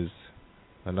 which is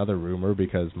another rumor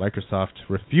because Microsoft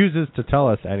refuses to tell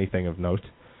us anything of note.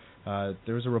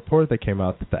 There was a report that came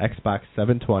out that the Xbox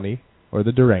 720 or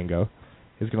the Durango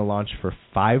is going to launch for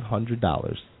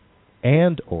 $500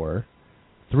 and or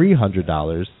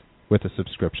 $300 with a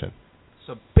subscription.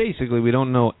 So basically, we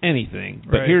don't know anything,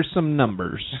 but here's some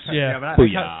numbers. Yeah.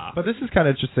 But this is kind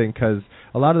of interesting because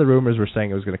a lot of the rumors were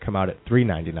saying it was going to come out at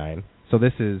 $399. So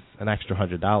this is an extra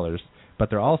 $100. But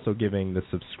they're also giving the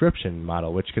subscription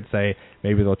model, which could say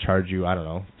maybe they'll charge you, I don't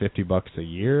know, $50 a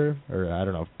year or I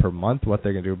don't know per month what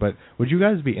they're gonna do. But would you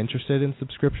guys be interested in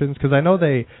subscriptions? Because I know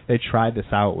they tried this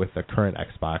out with the current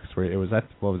Xbox where it was at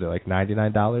what was it like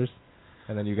 $99,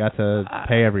 and then you got to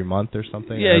pay every month or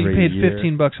something. Yeah, you paid year.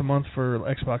 $15 a month for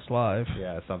Xbox Live.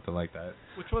 Yeah, something like that.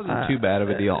 Which wasn't too bad of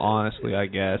a deal, honestly. I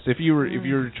guess if you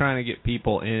were trying to get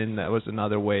people in, that was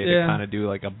another way to kind of do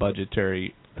like a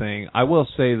budgetary thing. I will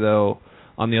say though.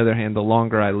 On the other hand, the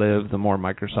longer I live, the more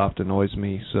Microsoft annoys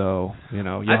me. So,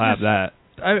 you'll have that.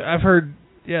 I've heard,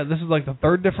 this is like the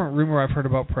third different rumor I've heard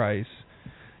about price.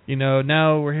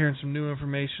 Now we're hearing some new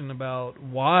information about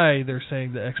why they're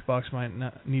saying the Xbox might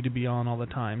not need to be on all the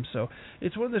time. So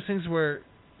it's one of those things where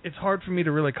it's hard for me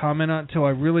to really comment on until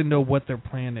I really know what their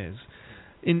plan is.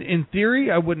 In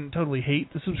theory, I wouldn't totally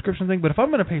hate the subscription thing, but if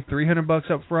I'm going to pay $300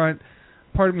 up front,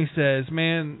 part of me says,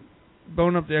 man,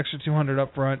 bone up the extra $200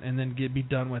 up front and then be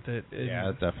done with it.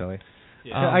 Yeah, definitely.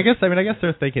 Yeah. I guess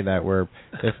they're thinking that where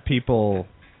if people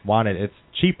want it, it's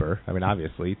cheaper. I mean,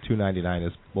 obviously,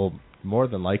 $299 will more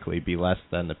than likely be less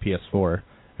than the PS4,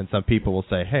 and some people will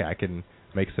say, "Hey, I can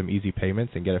make some easy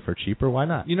payments and get it for cheaper. Why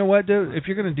not?" You know what, dude? If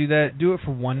you're going to do that, do it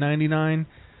for $199.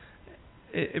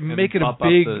 Make it a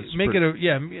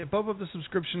big, bump up the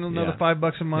subscription another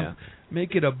 $5 a month. Yeah.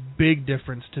 Make it a big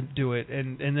difference to do it,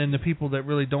 and then the people that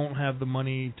really don't have the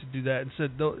money to do that,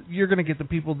 instead you're going to get the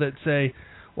people that say,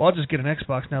 "Well, I'll just get an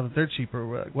Xbox now that they're cheaper."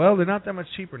 We're like, well, they're not that much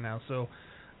cheaper now, so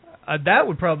I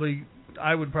would probably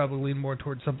lean more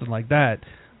towards something like that.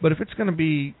 But if it's going to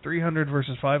be $300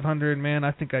 versus $500, man,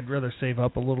 I think I'd rather save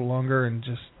up a little longer and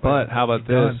just. But how about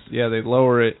this? Yeah, they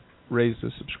lower it, raise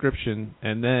the subscription,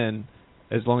 and then.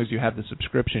 As long as you have the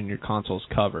subscription, your console's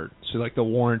covered. So, like the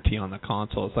warranty on the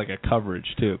console, it's like a coverage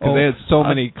too. Because they had so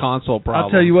many console problems.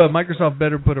 I'll tell you what, Microsoft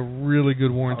better put a really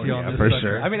good warranty on this. For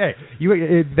sure. I mean,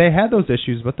 hey, they had those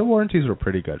issues, but the warranties were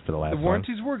pretty good for the last one. The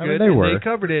warranties were good. They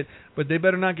covered it, but they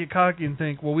better not get cocky and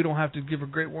think, well, we don't have to give a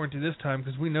great warranty this time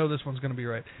because we know this one's going to be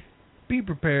right. Be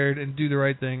prepared and do the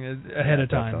right thing ahead of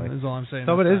time. Definitely. Is all I'm saying.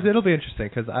 So it'll be interesting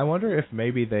because I wonder if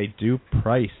maybe they do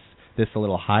price this a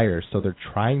little higher, so they're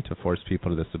trying to force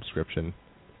people to the subscription.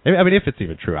 I mean, if it's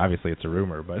even true, obviously it's a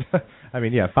rumor, but I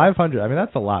mean, 500. I mean,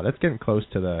 that's a lot. That's getting close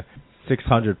to the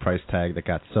 600 price tag that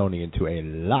got Sony into a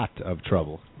lot of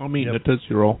trouble. I mean, the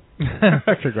Tootsie Roll.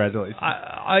 Congratulations.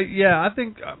 I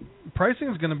think pricing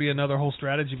is going to be another whole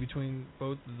strategy between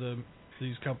both of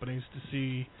these companies to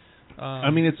see. I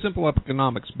mean, it's simple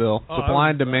economics, Bill. Supply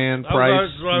and demand, price,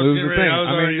 moves the thing.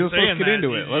 Let's get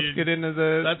into it. Let's get into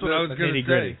the... That's what I was going to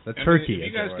say. The turkey.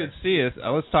 If you guys could see us,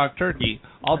 let's talk turkey.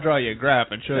 I'll draw you a graph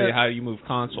and show you how you move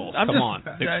consoles. Come on.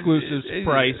 Exclusives,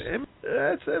 price.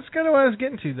 That's kind of what I was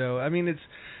getting to, though. I mean,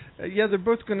 they're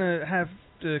both going to have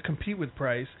to compete with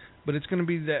price, but it's going to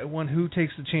be that one who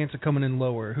takes the chance of coming in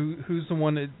lower. Who's the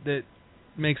one that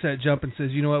makes that jump and says,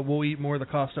 you know what, we'll eat more of the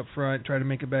cost up front, try to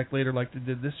make it back later like they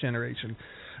did this generation.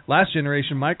 Last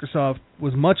generation, Microsoft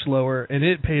was much lower, and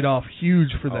it paid off huge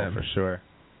for them. For sure.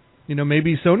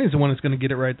 Maybe Sony's the one that's going to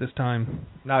get it right this time.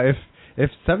 Now, if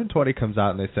 720 comes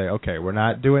out and they say, okay, we're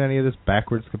not doing any of this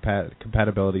backwards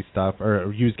compatibility stuff,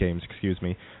 or used games,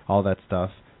 all that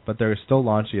stuff, but they're still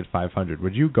launching at 500,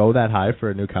 would you go that high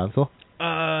for a new console?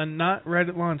 Not right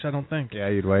at launch, I don't think. Yeah,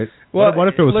 you'd wait. Well, what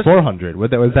if it was 400? Was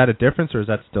that a difference, or is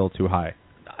that still too high?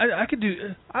 I could do...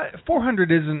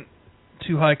 400 isn't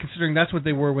too high, considering that's what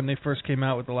they were when they first came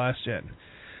out with the last gen.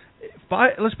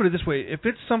 Let's put it this way. If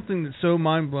it's something that's so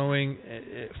mind-blowing,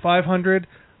 500,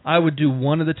 I would do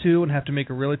one of the two and have to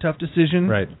make a really tough decision.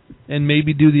 Right. And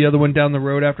maybe do the other one down the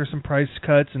road after some price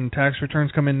cuts and tax returns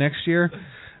come in next year.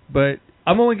 But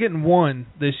I'm only getting one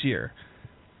this year.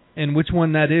 And which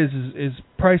one that is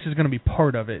price is going to be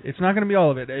part of it. It's not going to be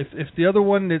all of it. If the other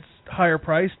one that's higher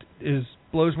priced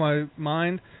blows my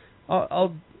mind,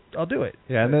 I'll do it.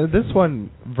 Yeah, and then this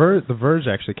one, The Verge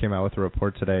actually came out with a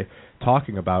report today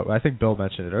talking about, I think Bill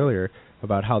mentioned it earlier,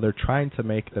 about how they're trying to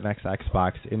make the next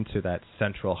Xbox into that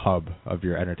central hub of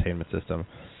your entertainment system.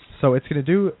 So it's going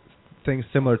to do things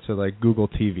similar to like Google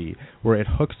TV, where it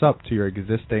hooks up to your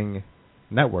existing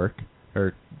network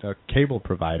or cable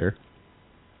provider,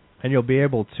 and you'll be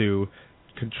able to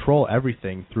control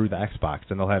everything through the Xbox,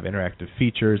 and they'll have interactive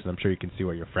features, and I'm sure you can see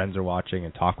what your friends are watching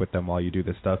and talk with them while you do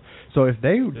this stuff. So if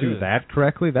they do that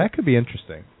correctly, that could be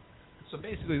interesting. So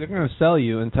basically, they're going to sell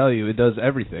you and tell you it does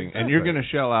everything, and you're going to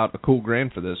shell out a cool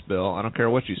 $1,000 for this, Bill. I don't care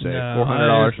what you say. No,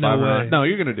 $400, no $500. way. No,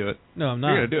 you're going to do it. No, I'm not.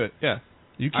 You're going to do it. Yeah.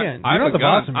 You can't. I You're have not a the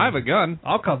boss of gun. me. I have a gun.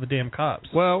 I'll call the damn cops.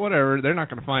 Well, whatever. They're not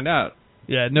going to find out.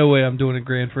 Yeah, no way I'm doing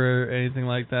 $1,000 for anything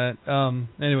like that.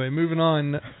 Anyway, moving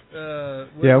on.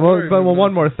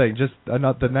 One more thing. Just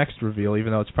the next reveal,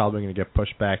 even though it's probably going to get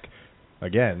pushed back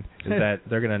again, is that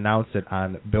they're going to announce it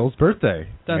on Bill's birthday,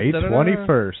 May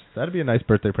 21st. That'd be a nice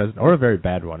birthday present, or a very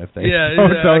bad one if they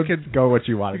don't go what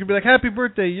you want. You could be like, happy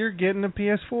birthday, you're getting a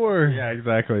PS4. Yeah,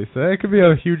 exactly. So it could be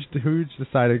a huge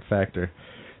deciding factor.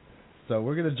 So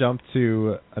we're going to jump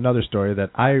to another story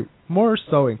that I more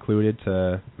so included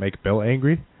to make Bill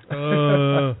angry.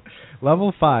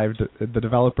 Level 5, the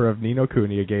developer of Ni no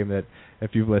Kuni, a game that,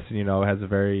 if you've listened, you know, has a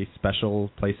very special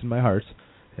place in my heart,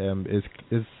 is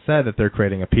said that they're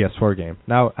creating a PS4 game.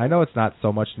 Now, I know it's not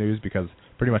so much news because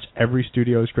pretty much every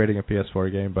studio is creating a PS4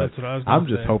 game, but I'm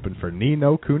just hoping for Ni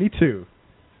no Kuni 2.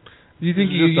 You think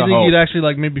you'd actually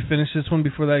like maybe finish this one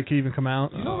before that could even come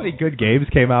out? You know how many good games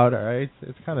came out? All right,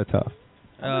 it's kind of tough.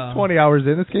 20 hours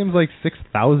in, this game's like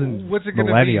 6,000 What's it going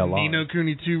to be? Ni no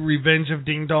Kuni 2: Revenge of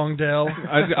Ding Dong Dell.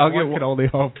 Can only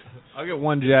hope. I'll get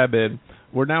one jab in.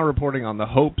 We're now reporting on the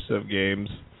hopes of games,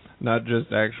 not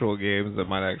just actual games that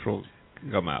might actually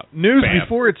come out. News Bam.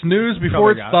 before it's news,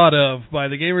 before it's thought of by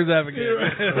the Gamers Advocate.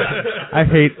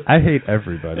 I hate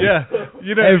everybody. Yeah,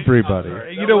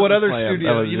 everybody. You know what other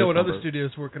studio? You know what other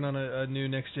studios working on a new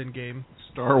next gen game?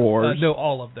 Star Wars. No,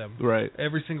 all of them. Right.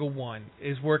 Every single one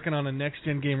is working on a next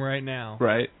gen game right now.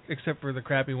 Right. Except for the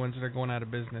crappy ones that are going out of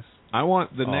business. I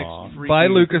want the next by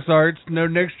LucasArts. No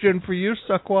next gen for you,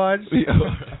 suckwads.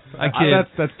 I kid.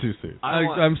 That's too soon.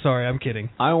 I'm sorry. I'm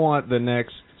kidding. I want the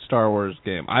next Star Wars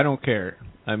game. I don't care.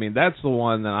 I mean, that's the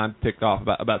one that I'm ticked off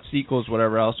about sequels,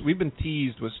 whatever else. We've been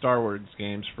teased with Star Wars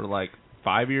games for like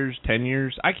 5 years, 10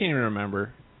 years. I can't even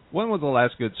remember. When was the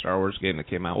last good Star Wars game that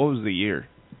came out? What was the year?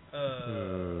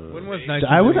 When was Knights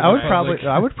I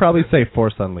would probably say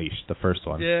Force Unleashed, the first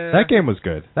one. Yeah. That game was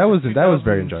good. That was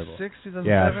very enjoyable. 2007?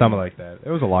 Yeah, something like that. It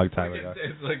was a long time ago.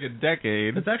 It's like a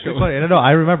decade. It's actually funny. No,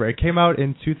 I remember. It came out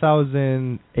in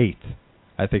 2008,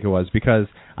 I think it was, because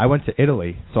I went to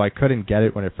Italy, so I couldn't get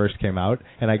it when it first came out,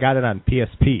 and I got it on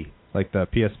PSP, like the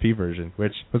PSP version,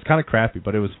 which was kind of crappy,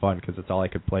 but it was fun because it's all I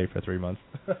could play for 3 months.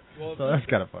 So that's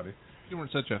kind of funny. You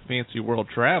weren't such a fancy world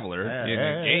traveler and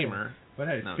a gamer. But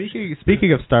hey,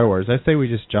 speaking of Star Wars, I say we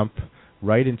just jump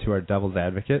right into our Devil's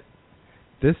Advocate.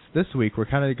 This week we're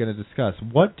kind of going to discuss,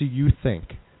 what do you think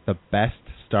the best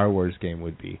Star Wars game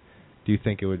would be? Do you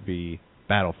think it would be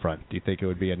Battlefront? Do you think it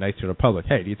would be a Knights of the Republic?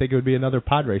 Hey, do you think it would be another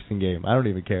pod racing game? I don't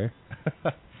even care.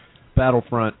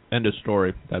 Battlefront, end of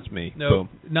story. That's me. No, Boom.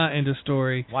 not end of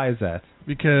story. Why is that?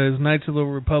 Because Knights of the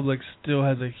Republic still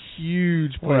has a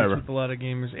huge place with a lot of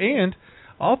gamers. And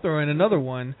I'll throw in another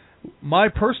one. My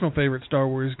personal favorite Star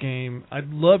Wars game, I'd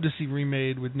love to see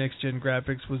remade with next-gen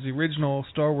graphics, was the original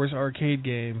Star Wars arcade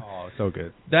game. Oh, so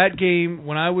good. That game,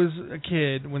 when I was a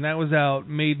kid, when that was out,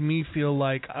 made me feel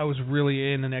like I was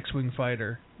really in an X-Wing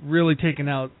fighter, really taking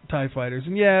out TIE fighters.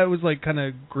 And yeah, it was like kind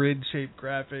of grid-shaped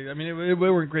graphics. I mean, it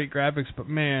weren't great graphics, but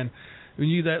man, when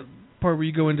that part where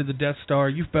you go into the Death Star,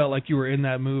 you felt like you were in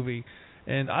that movie.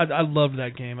 And I loved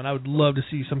that game, and I would love to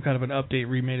see some kind of an update,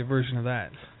 remade version of that.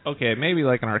 Okay, maybe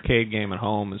like an arcade game at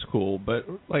home is cool, but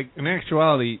like in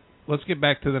actuality, let's get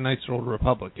back to the Knights of the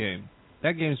Republic game.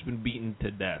 That game's been beaten to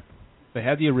death. They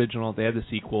had the original, they had the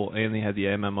sequel, and they had the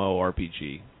MMO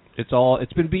RPG.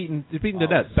 It's been beaten to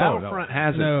death. Battlefront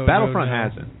hasn't. Battlefront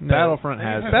hasn't. Battlefront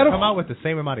hasn't. Come out with the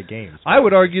same amount of games. I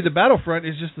would argue the Battlefront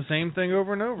is just the same thing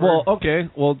over and over. Well, okay.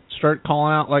 Well, start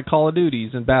calling out like Call of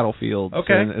Duties and Battlefields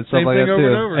and stuff same like thing that over too.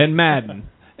 and over. And Madden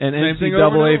and Same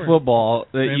NCAA football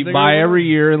that Same you thing buy over every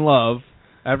year and love.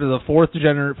 After the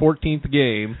 14th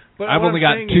game, but I've only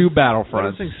got 2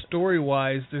 Battlefronts. I'm saying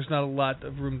story-wise, there's not a lot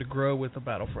of room to grow with the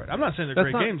Battlefront. I'm not saying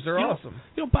they're great games; they're awesome.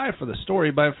 You don't buy it for the story;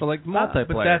 you buy it for like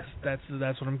multiplayer. But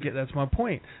that's what I'm getting. That's my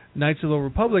point. Knights of the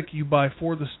Republic, you buy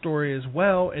for the story as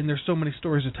well, and there's so many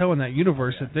stories to tell in that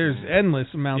universe that there's endless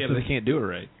amounts. Yeah, but they can't do it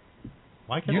right.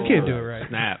 Why can't You can't do it right.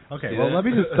 Snap. Okay, See well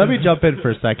that? let me jump in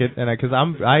for a second, and because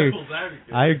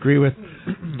I agree with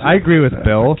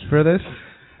Bill for this.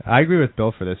 I agree with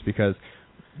Bill for this because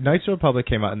Knights of the Republic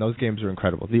came out and those games are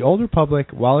incredible. The Old Republic,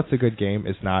 while it's a good game,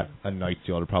 is not a Knights of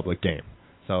the Old Republic game.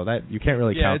 So that you can't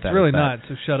really count that. Yeah, it's really as not.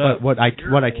 So shut up. But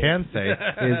what I can say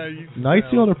is Knights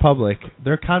of the Old Republic,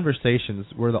 their conversations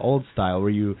were the old style where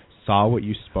you saw what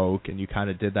you spoke and you kind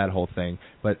of did that whole thing.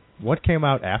 But what came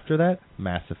out after that?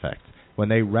 Mass Effect. When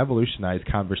they revolutionized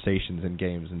conversations in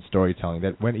games and storytelling,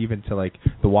 that went even to like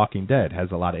The Walking Dead has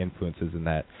a lot of influences in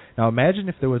that. Now imagine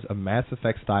if there was a Mass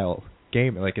Effect style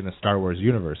game like in the Star Wars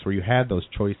universe where you had those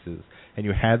choices and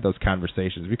you had those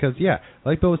conversations. Because yeah,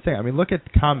 like Bill was saying, I mean, look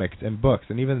at comics and books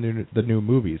and even the new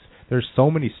movies. There's so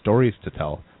many stories to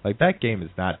tell. Like that game is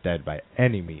not dead by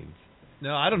any means.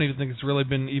 No, I don't even think it's really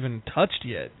been even touched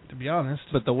yet, to be honest.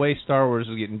 But the way Star Wars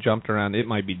is getting jumped around, it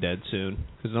might be dead soon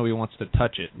because nobody wants to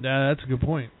touch it. Yeah, that's a good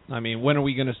point. I mean, when are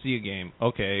we going to see a game?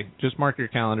 Okay, just mark your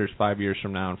calendars 5 years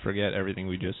from now and forget everything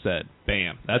we just said.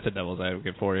 Bam. That's a devil's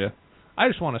advocate for you. I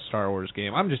just want a Star Wars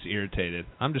game. I'm just irritated.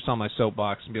 I'm just on my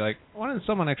soapbox and be like, why didn't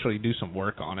someone actually do some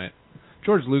work on it?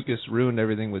 George Lucas ruined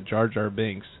everything with Jar Jar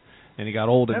Binks, and he got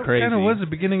old and crazy. That kind of was the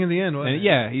beginning and the end, wasn't it?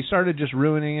 Yeah, he started just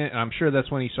ruining it, and I'm sure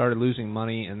that's when he started losing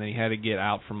money, and then he had to get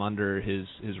out from under his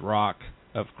rock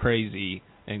of crazy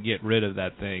and get rid of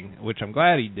that thing, which I'm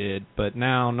glad he did, but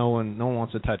now no one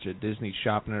wants to touch it. Disney's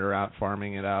shopping it out,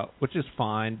 farming it out, which is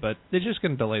fine, but they're just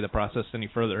going to delay the process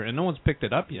any further, and no one's picked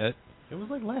it up yet. It was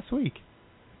like last week.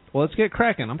 Well, let's get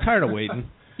cracking. I'm tired of waiting.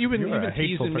 You've been a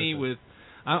hateful teasing me person. with...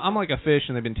 I'm like a fish,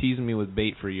 and they've been teasing me with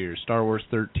bait for years. Star Wars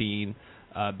 13,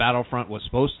 Battlefront was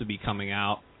supposed to be coming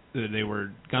out. They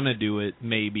were going to do it,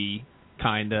 maybe,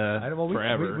 kind of,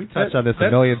 forever. We touched on this a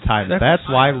million times. That's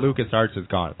why LucasArts is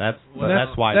gone. That's why that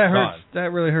it's hurts. gone.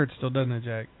 That really hurts still, doesn't it,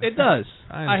 Jack? It does.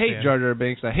 I hate understand. Jar Jar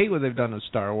Binks. I hate what they've done with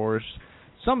Star Wars.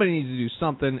 Somebody needs to do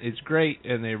something. It's great,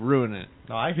 and they ruin it.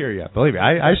 No, I hear you. Believe me,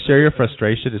 I share your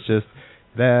frustration. It's just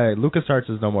that LucasArts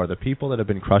is no more. The people that have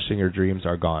been crushing your dreams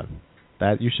are gone.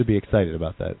 That you should be excited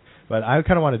about that. But I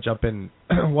kind of want to jump in.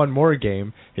 One more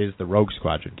game is the Rogue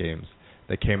Squadron games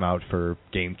that came out for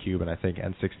GameCube and I think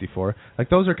N64. Like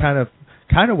those are kind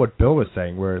of what Bill was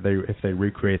saying, where if they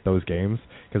recreate those games,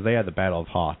 because they had the Battle of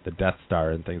Hoth, the Death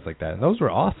Star, and things like that, and those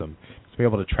were awesome. To be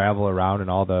able to travel around in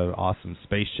all the awesome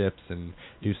spaceships and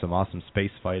do some awesome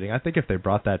space fighting. I think if they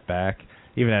brought that back,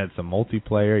 even added some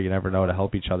multiplayer, you never know, to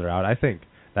help each other out, I think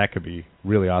that could be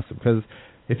really awesome. Because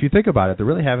if you think about it, there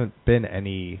really haven't been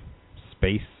any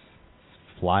space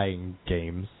flying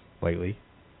games lately.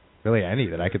 Really any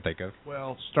that I could think of.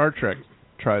 Well, Star Trek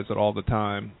tries it all the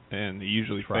time, and they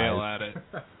usually fail at it.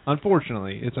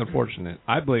 Unfortunately, it's unfortunate.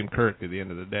 I blame Kirk at the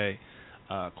end of the day,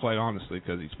 quite honestly,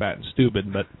 because he's fat and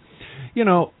stupid. But, you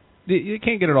know, you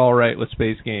can't get it all right with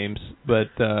space games. But,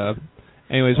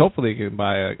 anyways, hopefully you can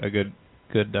buy a good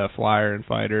flyer and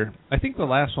fighter. I think the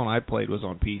last one I played was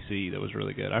on PC that was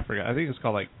really good. I forgot. I think it's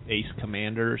called like Ace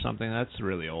Commander or something. That's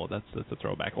really old. That's a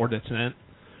throwback. Or Descent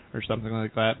or something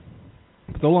like that.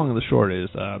 But the long and the short is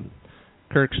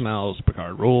Kirk smells,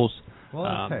 Picard rules. Well,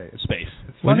 okay. Space.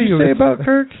 What did you say about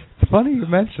Kirk? It's funny you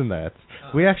mentioned that.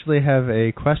 We actually have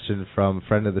a question from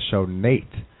friend of the show, Nate,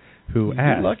 who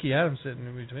asked. You're lucky Adam's sitting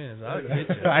in between us. I'll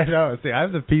get you. I know. See,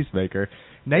 I'm the peacemaker.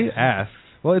 Nate asks,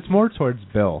 well, it's more towards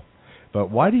Bill, but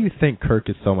why do you think Kirk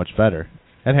is so much better?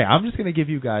 And hey, I'm just going to give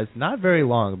you guys not very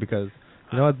long because,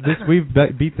 you know, we've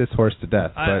beat this horse to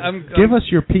death. But give us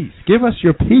your piece. Give us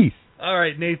your piece. All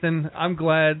right, Nathan, I'm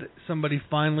glad somebody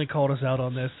finally called us out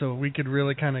on this so we could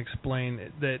really kind of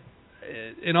explain that,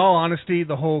 in all honesty,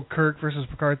 the whole Kirk versus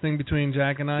Picard thing between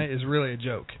Jack and I is really a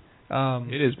joke.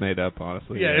 It is made up,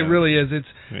 honestly. Yeah, it really is.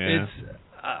 It's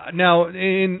now,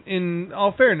 in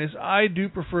all fairness, I do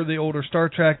prefer the older Star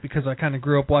Trek because I kind of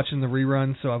grew up watching the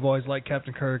reruns, so I've always liked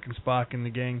Captain Kirk and Spock and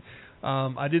the gang.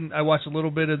 I watched a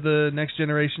little bit of the Next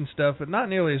Generation stuff, but not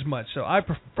nearly as much. So I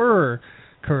prefer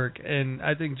Kirk, and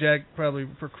I think Jack probably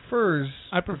prefers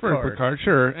Picard,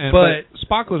 sure. But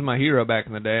Spock was my hero back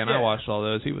in the day, and I watched all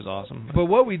those. He was awesome. But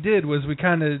what we did was we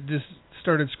kind of just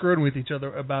started screwing with each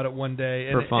other about it one day,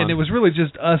 for fun. And it was really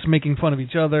just us making fun of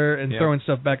each other and throwing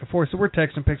stuff back and forth. So we're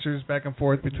texting pictures back and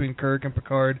forth between Kirk and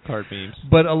Picard. Card memes.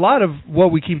 But a lot of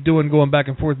what we keep doing, going back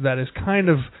and forth with that, is kind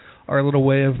of our little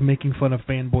way of making fun of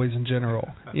fanboys in general.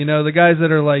 You know, the guys that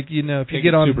are like, you know, if you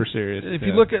get on super serious. If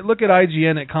you look at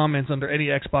IGN at comments under any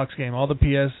Xbox game, all the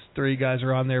PS3 guys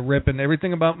are on there ripping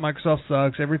everything about Microsoft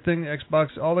sucks, everything Xbox,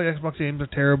 all the Xbox games are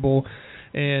terrible.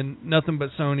 and nothing but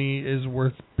Sony is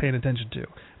worth paying attention to.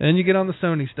 And then you get on the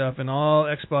Sony stuff, and all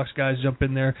Xbox guys jump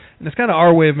in there, and it's kind of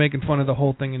our way of making fun of the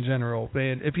whole thing in general.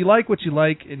 And if you like what you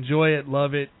like, enjoy it,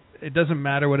 love it. It doesn't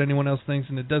matter what anyone else thinks,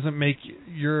 and it doesn't make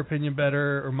your opinion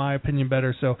better or my opinion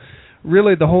better. So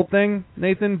really the whole thing,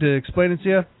 Nathan, to explain it to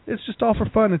you, it's just all for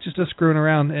fun. It's just us screwing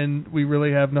around, and we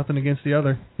really have nothing against the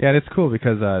other. Yeah, and it's cool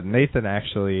because Nathan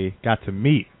actually got to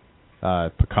meet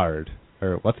Picard.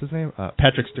 Or what's his name?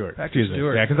 Patrick Stewart. Patrick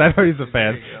Stewart. Yeah, because I know he's a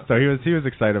fan, so he was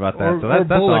excited about that. Or, so that's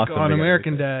Bullock awesome. on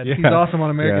American Dad. Yeah. He's awesome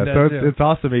on American Dad so too. It's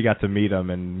awesome he got to meet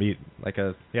him and meet like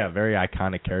a very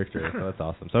iconic character. So that's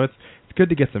awesome. So it's good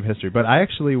to get some history. But I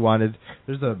actually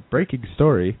there's a breaking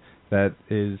story that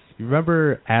is, you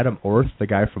remember Adam Orth, the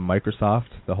guy from Microsoft,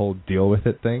 the whole deal with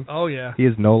it thing? Oh yeah. He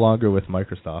is no longer with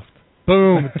Microsoft.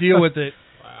 Boom, deal with it.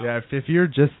 Yeah, if you're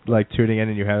just like tuning in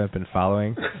and you haven't been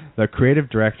following, the creative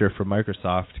director for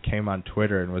Microsoft came on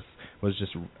Twitter and was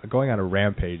just going on a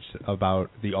rampage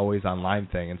about the always online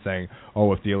thing and saying,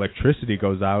 "Oh, if the electricity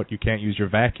goes out, you can't use your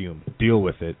vacuum. Deal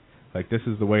with it. Like this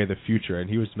is the way of the future." And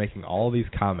he was making all these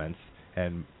comments,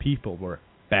 and people were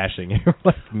bashing him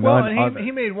like none other.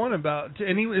 He made one about,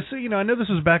 and he was, I know this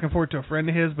was back and forth to a friend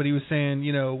of his, but he was saying,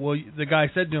 well, the guy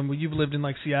said to him, "Well, you've lived in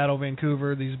like Seattle,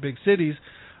 Vancouver, these big cities.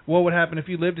 What would happen if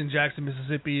you lived in Jackson,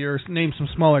 Mississippi, or name some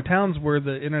smaller towns where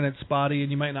the internet's spotty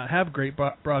and you might not have great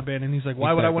broadband?" And he's like,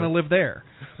 "Why would I want to live there?"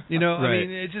 Right. I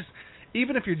mean, it just,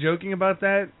 even if you're joking about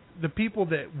that, the people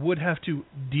that would have to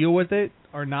deal with it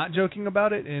are not joking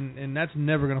about it, and that's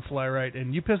never going to fly right.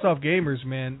 And you piss off gamers,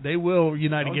 man, they will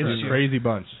unite against you. Crazy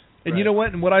bunch. And you know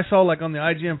what? And what I saw like on the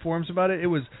IGN forums about it, it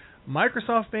was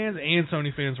Microsoft fans and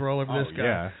Sony fans were all over this guy.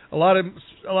 Yeah. A lot of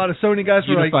Sony guys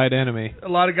were Unified enemy. A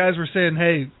lot of guys were saying,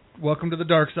 "Hey, welcome to the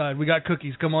dark side. We got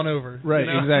cookies. Come on over." Right,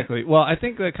 exactly. Well, I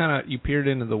think that kind of you peered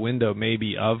into the window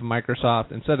maybe of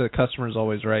Microsoft. Instead of the customer's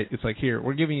always right, it's like, here,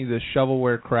 we're giving you this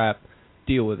shovelware crap.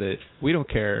 Deal with it. We don't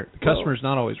care. The customer's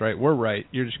not always right. We're right.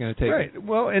 You're just going to take it.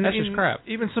 Well, and that's just crap.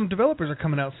 Even some developers are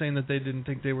coming out saying that they didn't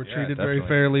think they were treated definitely. very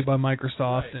fairly by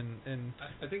Microsoft, Right. and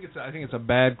I think it's a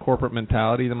bad corporate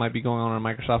mentality that might be going on in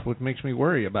Microsoft, which makes me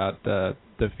worry about the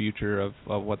future of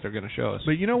what they're going to show us.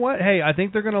 But you know what? Hey, I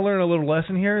think they're going to learn a little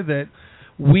lesson here that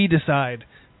we decide.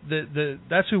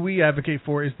 That's who we advocate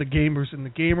for is the gamers, and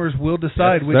the gamers will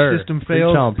decide which system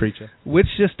fails, which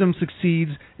system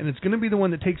succeeds, and it's going to be the one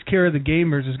that takes care of the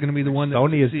gamers is going to be the one that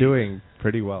Sony succeeds. is doing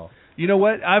pretty well. You know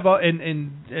what?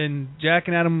 And Jack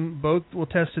and Adam both will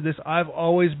attest to this. I've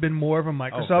always been more of a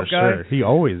Microsoft guy. Sure. He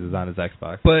always is on his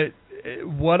Xbox. But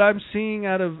what I'm seeing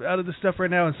out of the stuff right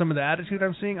now and some of the attitude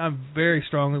I'm seeing, I'm very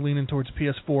strongly leaning towards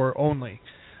PS4 only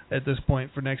at this point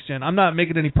for next gen. I'm not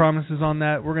making any promises on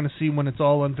that. We're going to see when it's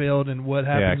all unveiled and what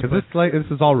happens. Yeah, because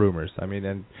this is all rumors. I mean,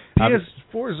 and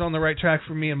PS4 is on the right track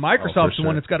for me, and Microsoft's the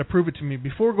one that's got to prove it to me.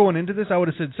 Before going into this, I would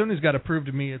have said Sony's got to prove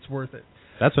to me it's worth it.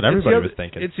 That's what everybody was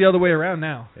thinking. It's the other way around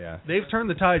now. Yeah. They've turned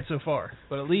the tide so far.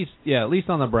 But at least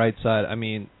on the bright side, I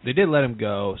mean, they did let him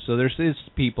go. So there's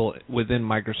people within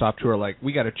Microsoft who are like,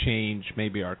 we got to change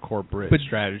maybe our corporate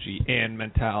strategy and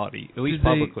mentality, at least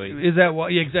publicly. Is that why?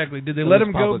 Yeah, exactly. Did they let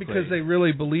him go because they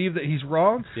really believe that he's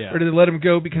wrong? Yeah. Or did they let him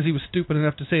go because he was stupid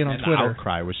enough to say it on Twitter? The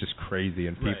outcry was just crazy,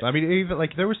 and people. Right. I mean, even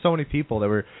like there were so many people that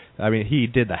were. I mean, he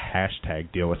did the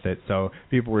hashtag deal with it, so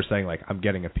people were saying like, "I'm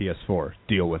getting a PS4,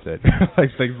 deal with it," like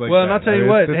things like that. Well, and I'll tell you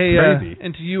what, hey, crazy.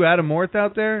 And to you, Adam Orth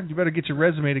out there, you better get your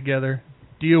resume together.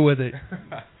 Deal with it.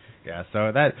 Yeah,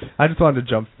 so that I just wanted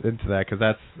to jump into that because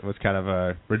that was kind of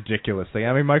a ridiculous thing.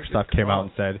 I mean, Microsoft came out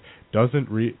and said doesn't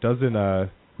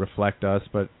reflect us,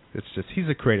 but it's just he's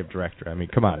a creative director. I mean,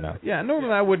 come on now. Yeah,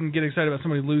 normally I wouldn't get excited about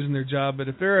somebody losing their job, but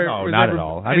if there not at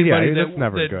all. I mean, yeah, that's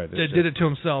never good. That did it to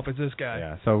himself. It's this guy.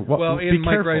 Yeah. So and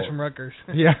Mike Rice from Rutgers.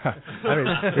 Yeah. I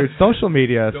mean, social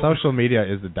media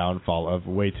is the downfall of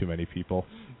way too many people.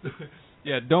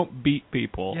 Yeah, don't beat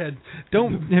people. Yeah,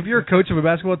 don't. If you're a coach of a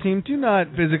basketball team, do not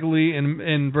physically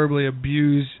and verbally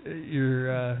abuse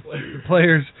your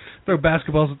players. Throw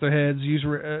basketballs at their heads. Use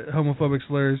homophobic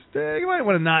slurs. You might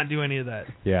want to not do any of that.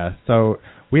 Yeah. So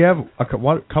we have a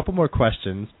couple more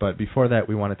questions, but before that,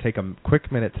 we want to take a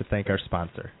quick minute to thank our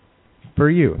sponsor. For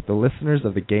you, the listeners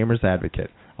of the Gamers Advocate,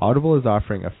 Audible is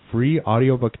offering a free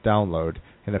audiobook download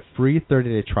and a free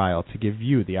 30-day trial to give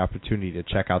you the opportunity to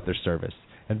check out their service.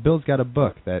 And Bill's got a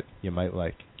book that you might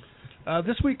like.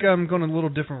 This week I'm going a little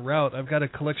different route. I've got a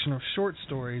collection of short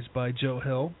stories by Joe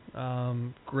Hill,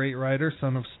 great writer,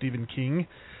 son of Stephen King.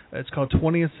 It's called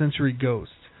 20th Century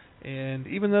Ghosts. And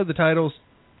even though the title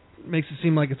makes it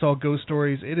seem like it's all ghost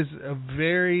stories, it is a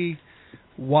very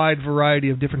wide variety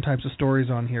of different types of stories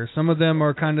on here. Some of them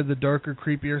are kind of the darker,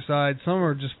 creepier side. Some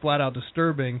are just flat out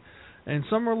disturbing. and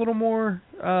some are a little more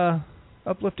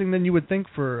uplifting than you would think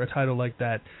for a title like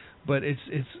that. But it's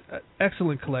an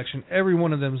excellent collection. Every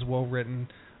one of them is well written.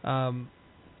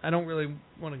 I don't really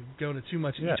want to go into too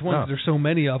much in each one because there's so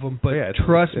many of them. But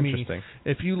trust me,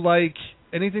 if you like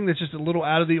anything that's just a little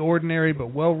out of the ordinary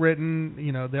but well written,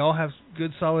 they all have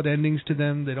good solid endings to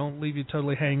them. They don't leave you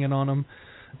totally hanging on them,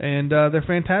 and they're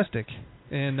fantastic.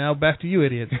 And now back to you,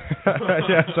 idiot.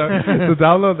 Yeah, so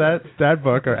download that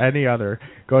book or any other.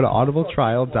 Go to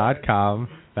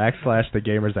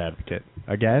audibletrial.com/thegamersadvocate.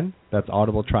 Again, that's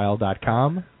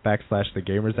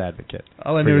audibletrial.com/thegamersadvocate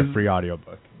for your free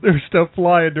audiobook. There's stuff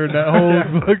flying during that whole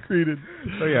book reading.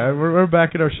 So yeah, we're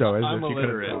back in our show. I'm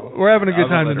illiterate. We're having a good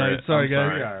time tonight. Sorry,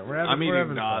 guys. I'm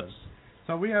eating nuts.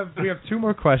 So we have 2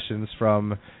 more questions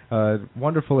from a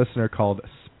wonderful listener called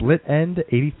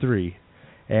SplitEnd83.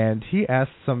 And he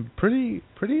asked some pretty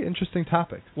interesting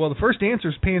topics. Well, the first answer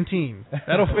is Pantene.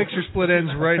 That'll fix your split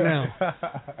ends right now.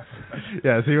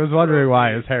 Yes, he was wondering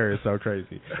why his hair is so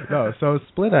crazy. No, so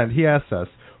Split End, he asked us,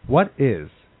 what is,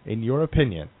 in your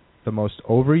opinion, the most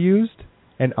overused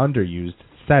and underused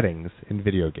settings in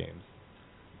video games?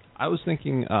 I was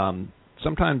thinking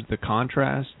sometimes the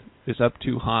contrast is up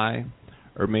too high,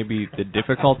 or maybe the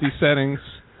difficulty settings.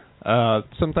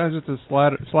 Sometimes it's a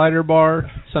slider bar.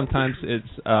 Sometimes it's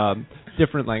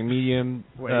different, like medium,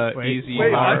 easy,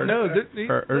 hard,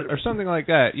 or something like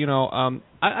that.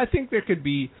 I think there could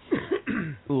be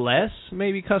less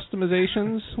maybe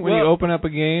customizations when you open up a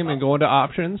game and go into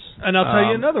options. And I'll tell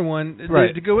you another one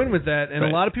to go in with that. And a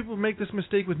lot of people make this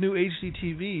mistake with new HD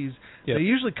TVs. Yep. They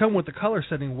usually come with the color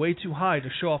setting way too high to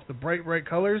show off the bright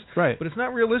colors. Right. But it's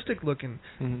not realistic looking.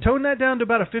 Mm-hmm. Tone that down to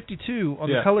about a 52 on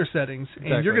the color settings,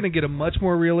 and you're going to get a much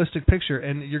more realistic picture,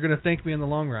 and you're going to thank me in the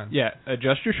long run. Yeah.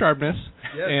 Adjust your sharpness,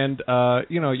 and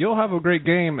you'll have a great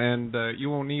game, and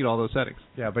you won't need all those settings.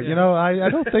 Yeah, but I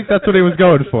don't think that's what he was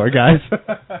going for, guys.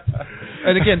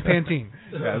 And again, Pantene.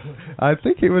 Yes. I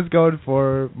think he was going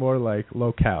for more like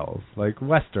locales, like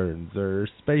westerns or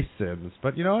space sims.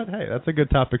 But you know what? Hey, that's a good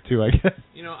topic too, I guess.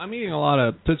 I'm eating a lot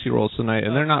of Tootsie Rolls tonight,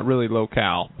 and they're not really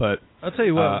locale, but I'll tell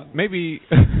you what. Maybe.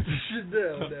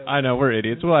 No. I know, we're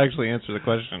idiots. We'll actually answer the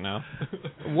question now.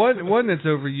 One that's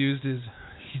overused is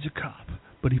he's a cop,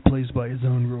 but he plays by his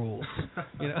own rules.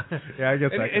 Yeah, I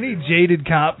guess any jaded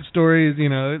cop stories,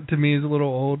 to me is a little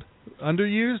old.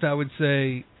 Underused, I would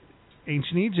say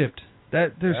Ancient Egypt.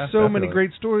 There's so many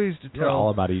great stories to tell all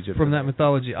about Egypt from that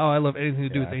mythology. Oh, I love anything to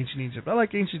do with ancient Egypt. I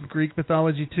like ancient Greek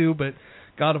mythology too, but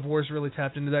God of War's really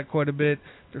tapped into that quite a bit.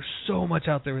 There's so much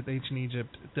out there with ancient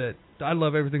Egypt that I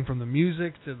love everything from the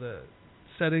music to the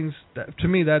settings. To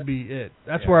me, that'd be it.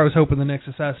 That's where I was hoping the next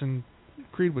Assassin's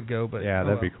Creed would go. But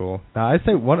that'd be cool. Now, I'd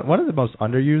say one of the most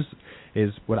underused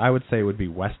is what I would say would be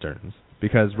westerns,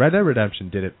 because Red Dead Redemption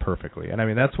did it perfectly, and I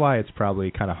mean that's why it's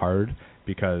probably kind of hard,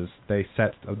 because they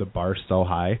set the bar so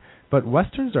high. But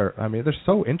westerns they're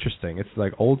so interesting. It's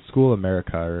like old school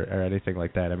America or anything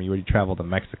like that. I mean, when you travel to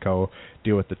Mexico,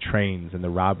 deal with the trains and the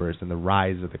robbers and the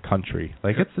rise of the country.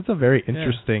 Like it's a very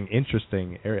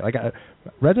interesting area. Like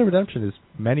Red Dead Redemption is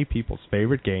many people's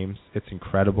favorite games. It's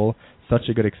incredible, such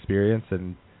a good experience,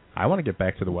 and I want to get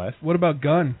back to the West. What about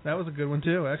Gun? That was a good one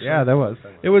too, actually. Yeah, that was.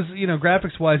 It was,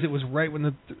 graphics wise, it was right when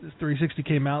the 360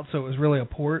 came out, so it was really a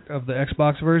port of the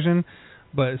Xbox version.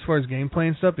 But as far as gameplay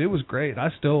and stuff, it was great. I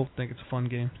still think it's a fun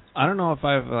game. I don't know if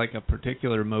I have like a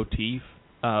particular motif,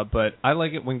 but I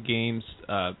like it when games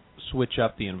switch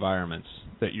up the environments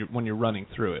when you're running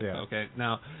through it. Yeah. Okay.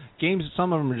 Now, games,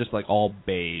 some of them are just like all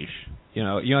beige.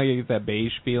 You get that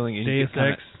beige feeling. And Deus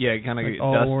Ex. You kind of like get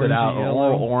dusted orange, out, yellow.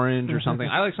 or orange or something.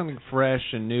 I like something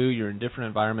fresh and new. You're in different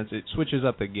environments. It switches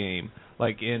up the game.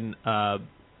 Like in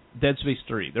Dead Space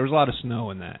 3, there was a lot of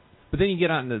snow in that. But then you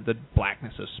get out into the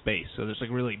blackness of space, so there's like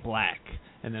really black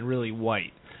and then really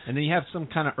white. And then you have some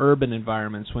kind of urban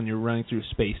environments when you're running through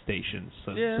space stations,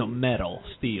 so metal,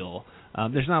 steel.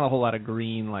 There's not a whole lot of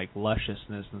green, like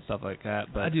lusciousness and stuff like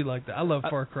that. But I do like that. I love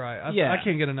Far Cry. I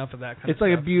can't get enough of that kind of stuff. It's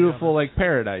like a beautiful like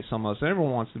paradise almost.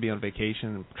 Everyone wants to be on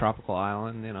vacation, tropical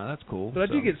island. That's cool. But I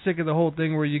do get sick of the whole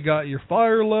thing where you got your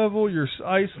fire level, your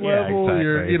ice level, exactly.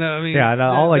 your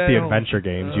all like the adventure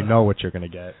games. You know what you're gonna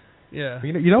get. Yeah.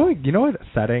 You know what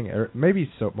setting, or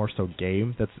maybe more so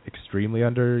game that's extremely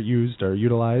underused or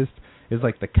utilized is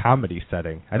like the comedy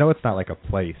setting. I know it's not like a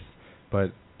place,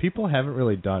 but people haven't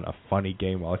really done a funny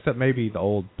game well, except maybe the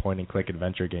old point-and-click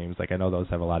adventure games. Like I know those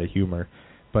have a lot of humor,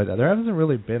 but there hasn't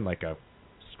really been like a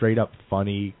straight-up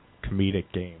funny comedic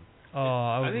game. Oh,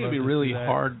 I think it'd be really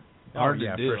hard hard to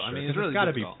yeah, do. for I sure. mean, it's really got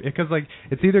to be difficult. because like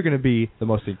it's either going to be the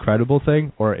most incredible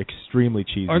thing or extremely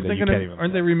cheesy Aren't that they you gonna? can't even.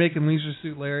 Aren't play. they remaking Leisure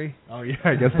Suit Larry? Oh yeah,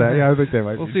 I guess that. Yeah, I think they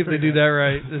might. We'll be. see if they do that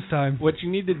right this time. What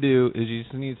you need to do is you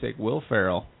just need to take Will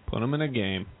Ferrell, put him in a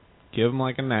game, give him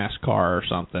like a NASCAR or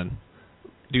something.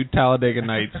 Do Talladega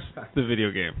Nights, the video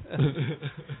game.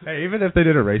 Hey, even if they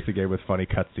did a racing game with funny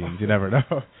cutscenes, you never know.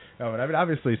 No, but I mean,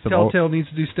 obviously some. Telltale needs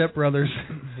to do Step Brothers.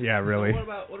 Yeah, really.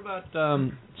 What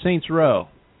about Saints Row?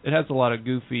 It has a lot of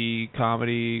goofy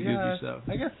comedy, goofy stuff.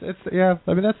 I guess it's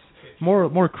I mean, that's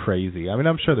more crazy. I mean,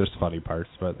 I'm sure there's funny parts,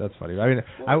 but that's funny. I mean,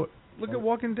 Look at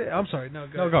Walking Dead. I'm sorry, no,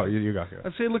 go. Go. You go.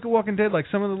 I'd say look at Walking Dead. Like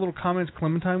some of the little comments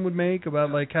Clementine would make about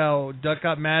like how Duck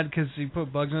got mad because he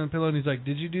put bugs on the pillow, and he's like,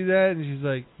 "Did you do that?" And she's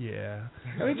like, "Yeah."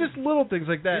 I mean, just little things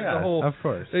like that. Yeah, the whole of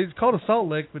course. It's called a salt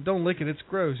lick, but don't lick it. It's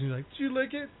gross. And he's like, "Did you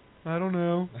lick it?" I don't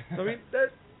know. I mean, that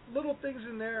little things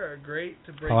in there are great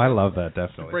to break. Oh, I up, love that to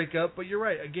definitely. break up. But you're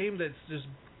right. A game that's just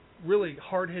really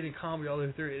hard hitting comedy all the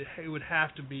way through. It would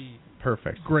have to be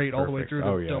Perfect. great all the way through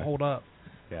to hold up.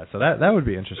 Yeah, so that would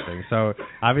be interesting. So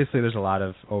obviously there's a lot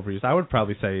of overuse. I would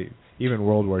probably say even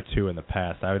World War II in the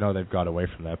past. I know they've got away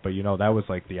from that, but that was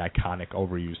like the iconic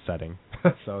overuse setting.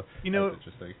 So that's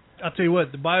interesting. I'll tell you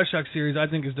what, the BioShock series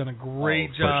I think has done a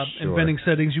great job inventing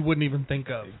settings you wouldn't even think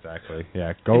of. Exactly.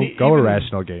 Yeah. Go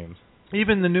Irrational Games.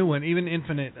 Even the new one, even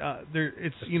Infinite,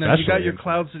 it's you got your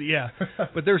Cloud City,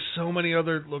 but there's so many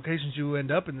other locations you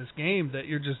end up in this game that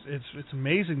you're just it's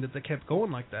amazing that they kept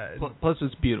going like that. Plus,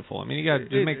 it's beautiful. I mean, you got to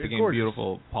just make the game gorgeous.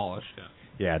 beautiful, polished.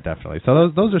 Yeah, definitely.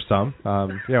 So those are some.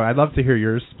 I'd love to hear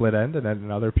yours, Split End, and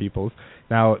then other people's.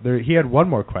 Now, he had one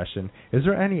more question. Is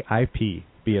there any IP,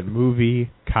 be it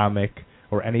movie, comic,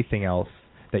 or anything else,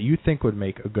 that you think would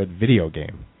make a good video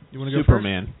game? You want to go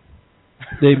Superman. first?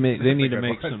 They need to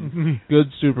make some good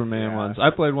Superman ones.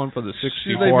 I played one for the 64.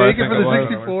 Should they make it for the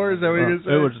 64? Is that what you're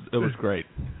saying? It was great.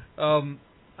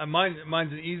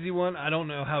 Mine's an easy one. I don't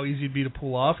know how easy it'd be to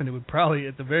pull off, and it would probably,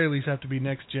 at the very least, have to be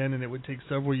next gen, and it would take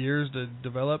several years to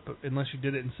develop unless you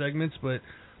did it in segments. But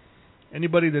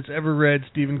anybody that's ever read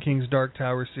Stephen King's Dark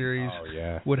Tower series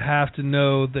would have to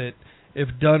know that if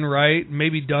done right,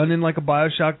 maybe done in like a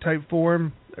BioShock type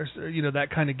form, or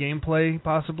that kind of gameplay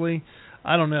possibly.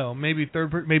 I don't know. Maybe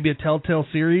maybe a Telltale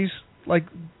series like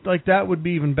that would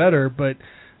be even better. But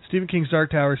Stephen King's Dark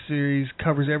Tower series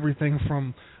covers everything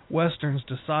from westerns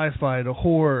to sci-fi to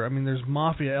horror. I mean, there's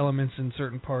mafia elements in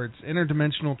certain parts,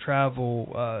 interdimensional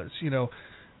travel.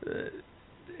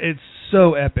 It's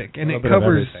so epic, and it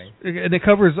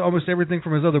covers almost everything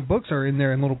from his other books are in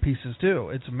there in little pieces too.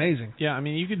 It's amazing. Yeah, I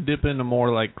mean, you could dip into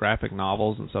more like graphic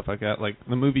novels and stuff like that, like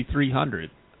the movie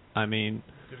 300. I mean.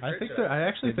 I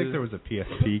actually think there was a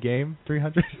PSP game,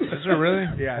 300. Is there really?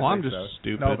 Yeah. Well, I'm just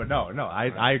stupid. No, but no.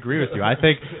 I agree with you. I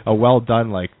think a well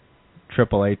done like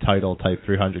AAA title type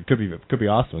 300 could be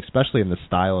awesome, especially in the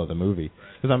style of the movie.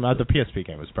 Because the PSP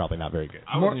game was probably not very good.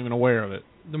 I wasn't even aware of it.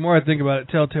 The more I think about it,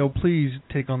 Telltale, please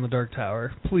take on the Dark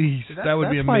Tower, please. That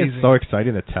would be amazing. That's why it's so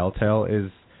exciting that Telltale is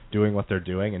doing what they're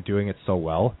doing and doing it so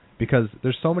well. Because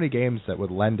there's so many games that would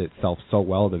lend itself so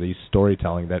well to these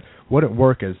storytelling that wouldn't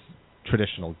work as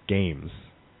traditional games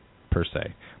per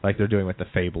se, like they're doing with the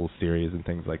Fable series and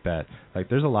things like that. Like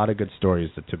there's a lot of good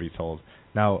stories to be told.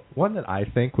 Now, one that I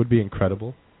think would be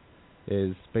incredible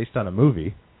is based on a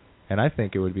movie, and I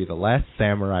think it would be The Last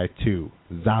Samurai 2: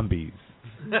 Zombies.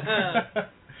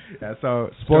 So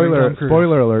spoiler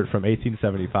alert from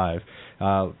 1875.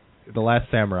 The Last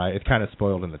Samurai, it's kind of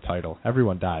spoiled in the title.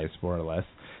 Everyone dies, more or less.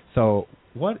 So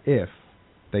what if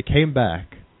they came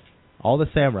back, all the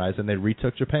samurais, and they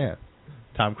retook Japan?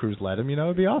 Tom Cruise led him,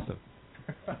 it'd be awesome.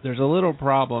 There's a little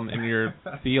problem in your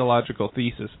theological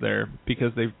thesis there,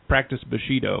 because they practice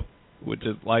Bushido, which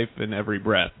is life in every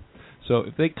breath. So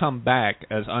if they come back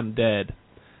as undead,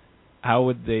 how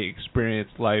would they experience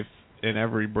life in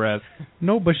every breath?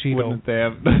 No Bushido. Wouldn't they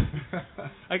have?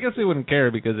 I guess they wouldn't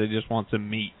care because they just want some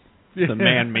meat, some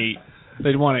man meat.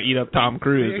 They'd want to eat up Tom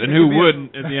Cruise, and who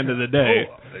wouldn't at the end of the day?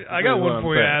 I got one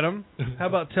for you, Adam. How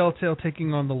about Telltale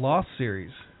taking on the Lost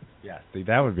series? Yeah, see,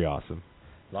 that would be awesome.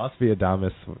 Lost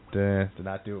Vietnamese did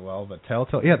not do it well, but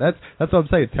Telltale, that's what I'm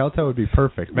saying. Telltale would be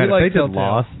perfect. Man, if they did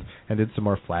Lost and did some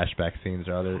more flashback scenes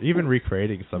or even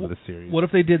recreating some of the series. What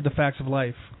if they did The Facts of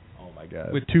Life? Oh my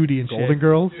God. With Tootie and Golden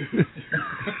Girls?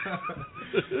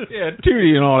 Yeah,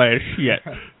 Tootie and all that shit.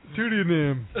 Tootie and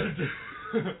them.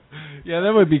 Yeah,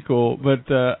 that would be cool,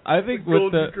 but I think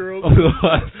with the Girls.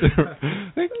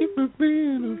 thank you for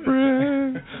being a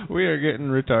friend. We are getting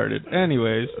retarded.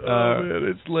 Anyways, man,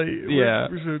 it's late. Yeah,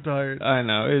 we're so tired. I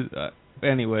know.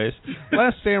 Anyways,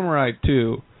 Last Samurai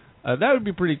 2. That would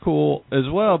be pretty cool as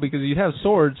well because you'd have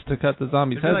swords to cut the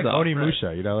zombies' It'd be heads like off.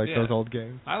 Onimusha, you know, like Yeah. those old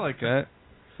games. I like that.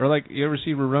 Or like, you ever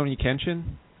see Rurouni Kenshin?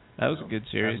 That was a good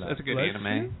series. That's a good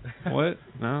anime. What?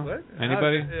 No? What?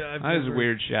 Anybody? I've That was never-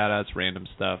 weird shout-outs, random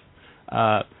stuff.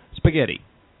 Spaghetti.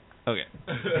 Okay.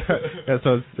 Yeah,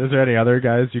 so is there any other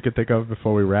guys you could think of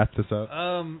before we wrap this up?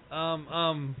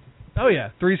 Oh yeah,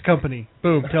 Three's Company.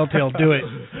 Boom, Telltale, do it.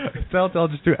 Telltale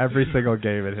just do every single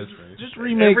game in history. Just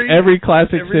remake every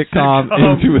classic sitcom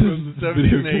into a from the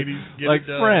video 1780s. game. Get Like it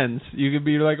done. Friends. You could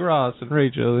be like Ross and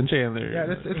Rachel and Chandler.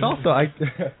 Yeah, it's also I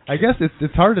guess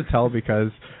it's hard to tell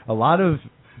because a lot of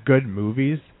good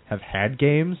movies have had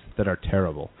games that are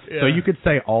terrible. Yeah. So you could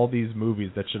say all these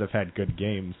movies that should have had good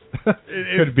games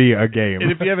could be a game. And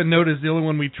if you haven't noticed, the only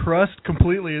one we trust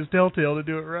completely is Telltale to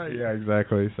do it right. Yeah,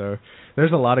 exactly. So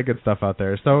there's a lot of good stuff out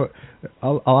there. So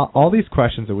all these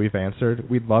questions that we've answered,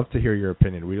 we'd love to hear your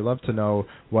opinion. We'd love to know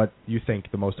what you think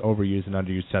the most overused and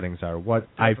underused settings are, what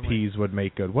Definitely. IPs would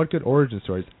make good, what good origin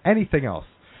stories, anything else.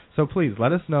 So please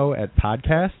let us know at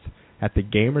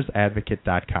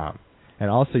podcast@thegamersadvocate.com. And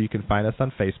also you can find us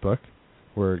on Facebook.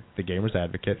 We're The Gamers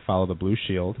Advocate. Follow the Blue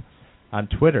Shield. On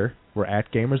Twitter, we're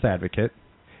at Gamers Advocate.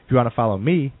 If you want to follow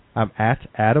me, I'm at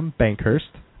Adam Bankhurst.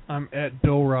 I'm at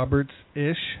Bill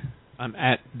Roberts-ish. I'm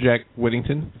at Jack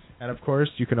Whittington. And, of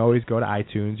course, you can always go to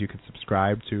iTunes. You can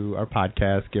subscribe to our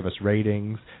podcast, give us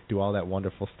ratings, do all that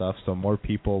wonderful stuff so more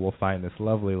people will find this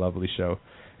lovely, lovely show.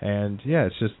 And, yeah,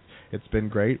 it's been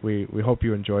great. We hope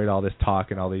you enjoyed all this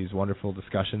talk and all these wonderful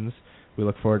discussions. We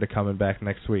look forward to coming back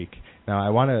next week. Now,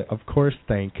 I want to, of course,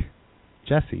 thank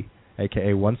Jesse,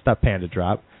 a.k.a. One Stop Panda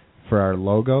Drop, for our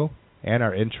logo and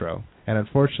our intro. And,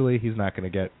 unfortunately, he's not going to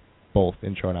get both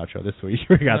intro and outro this week.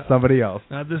 We got somebody else.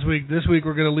 Not this week. This week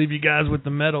we're going to leave you guys with the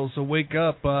medals, so wake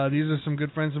up. These are some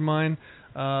good friends of mine.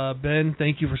 Ben,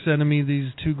 thank you for sending me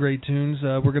these two great tunes.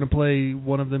 We're going to play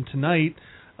one of them tonight.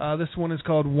 This one is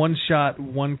called One Shot,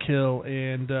 One Kill,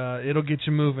 and it'll get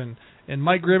you moving. And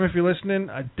Mike Grimm, if you're listening,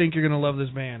 I think you're going to love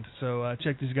this band. So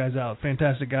check these guys out.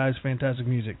 Fantastic guys, fantastic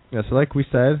music. Yeah, so like we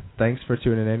said, thanks for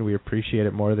tuning in. We appreciate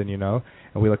it more than you know.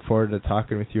 And we look forward to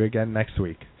talking with you again next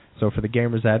week. So for the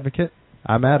Gamers Advocate,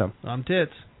 I'm Adam. I'm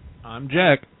Tits. I'm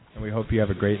Jack. And we hope you have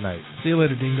a great night. See you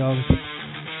later, ding dong.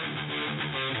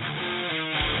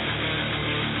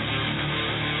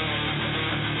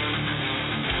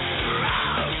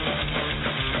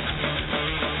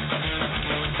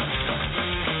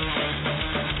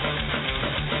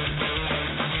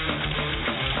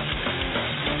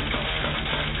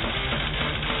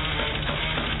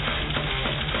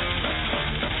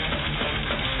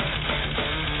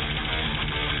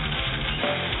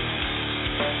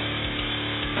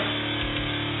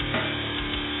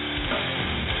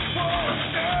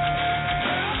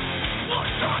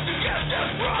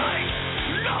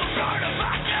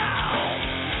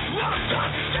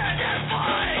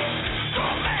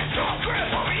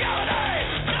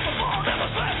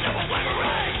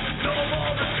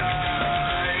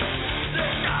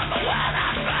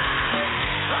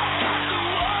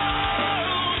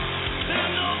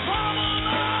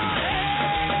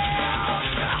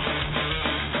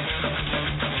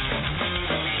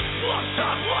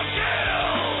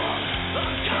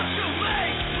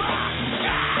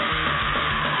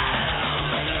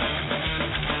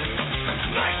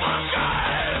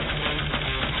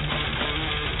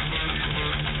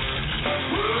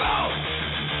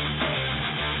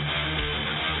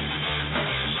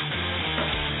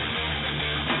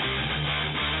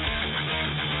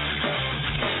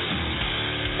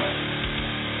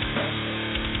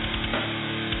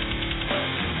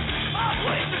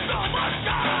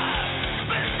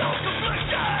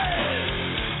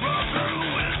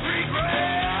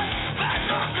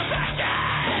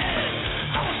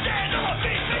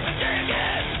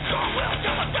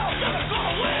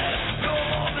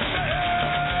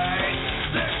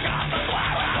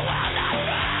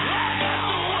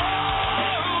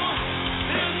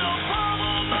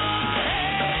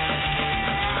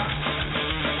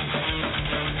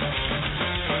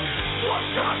 One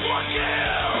shot, one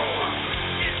kill!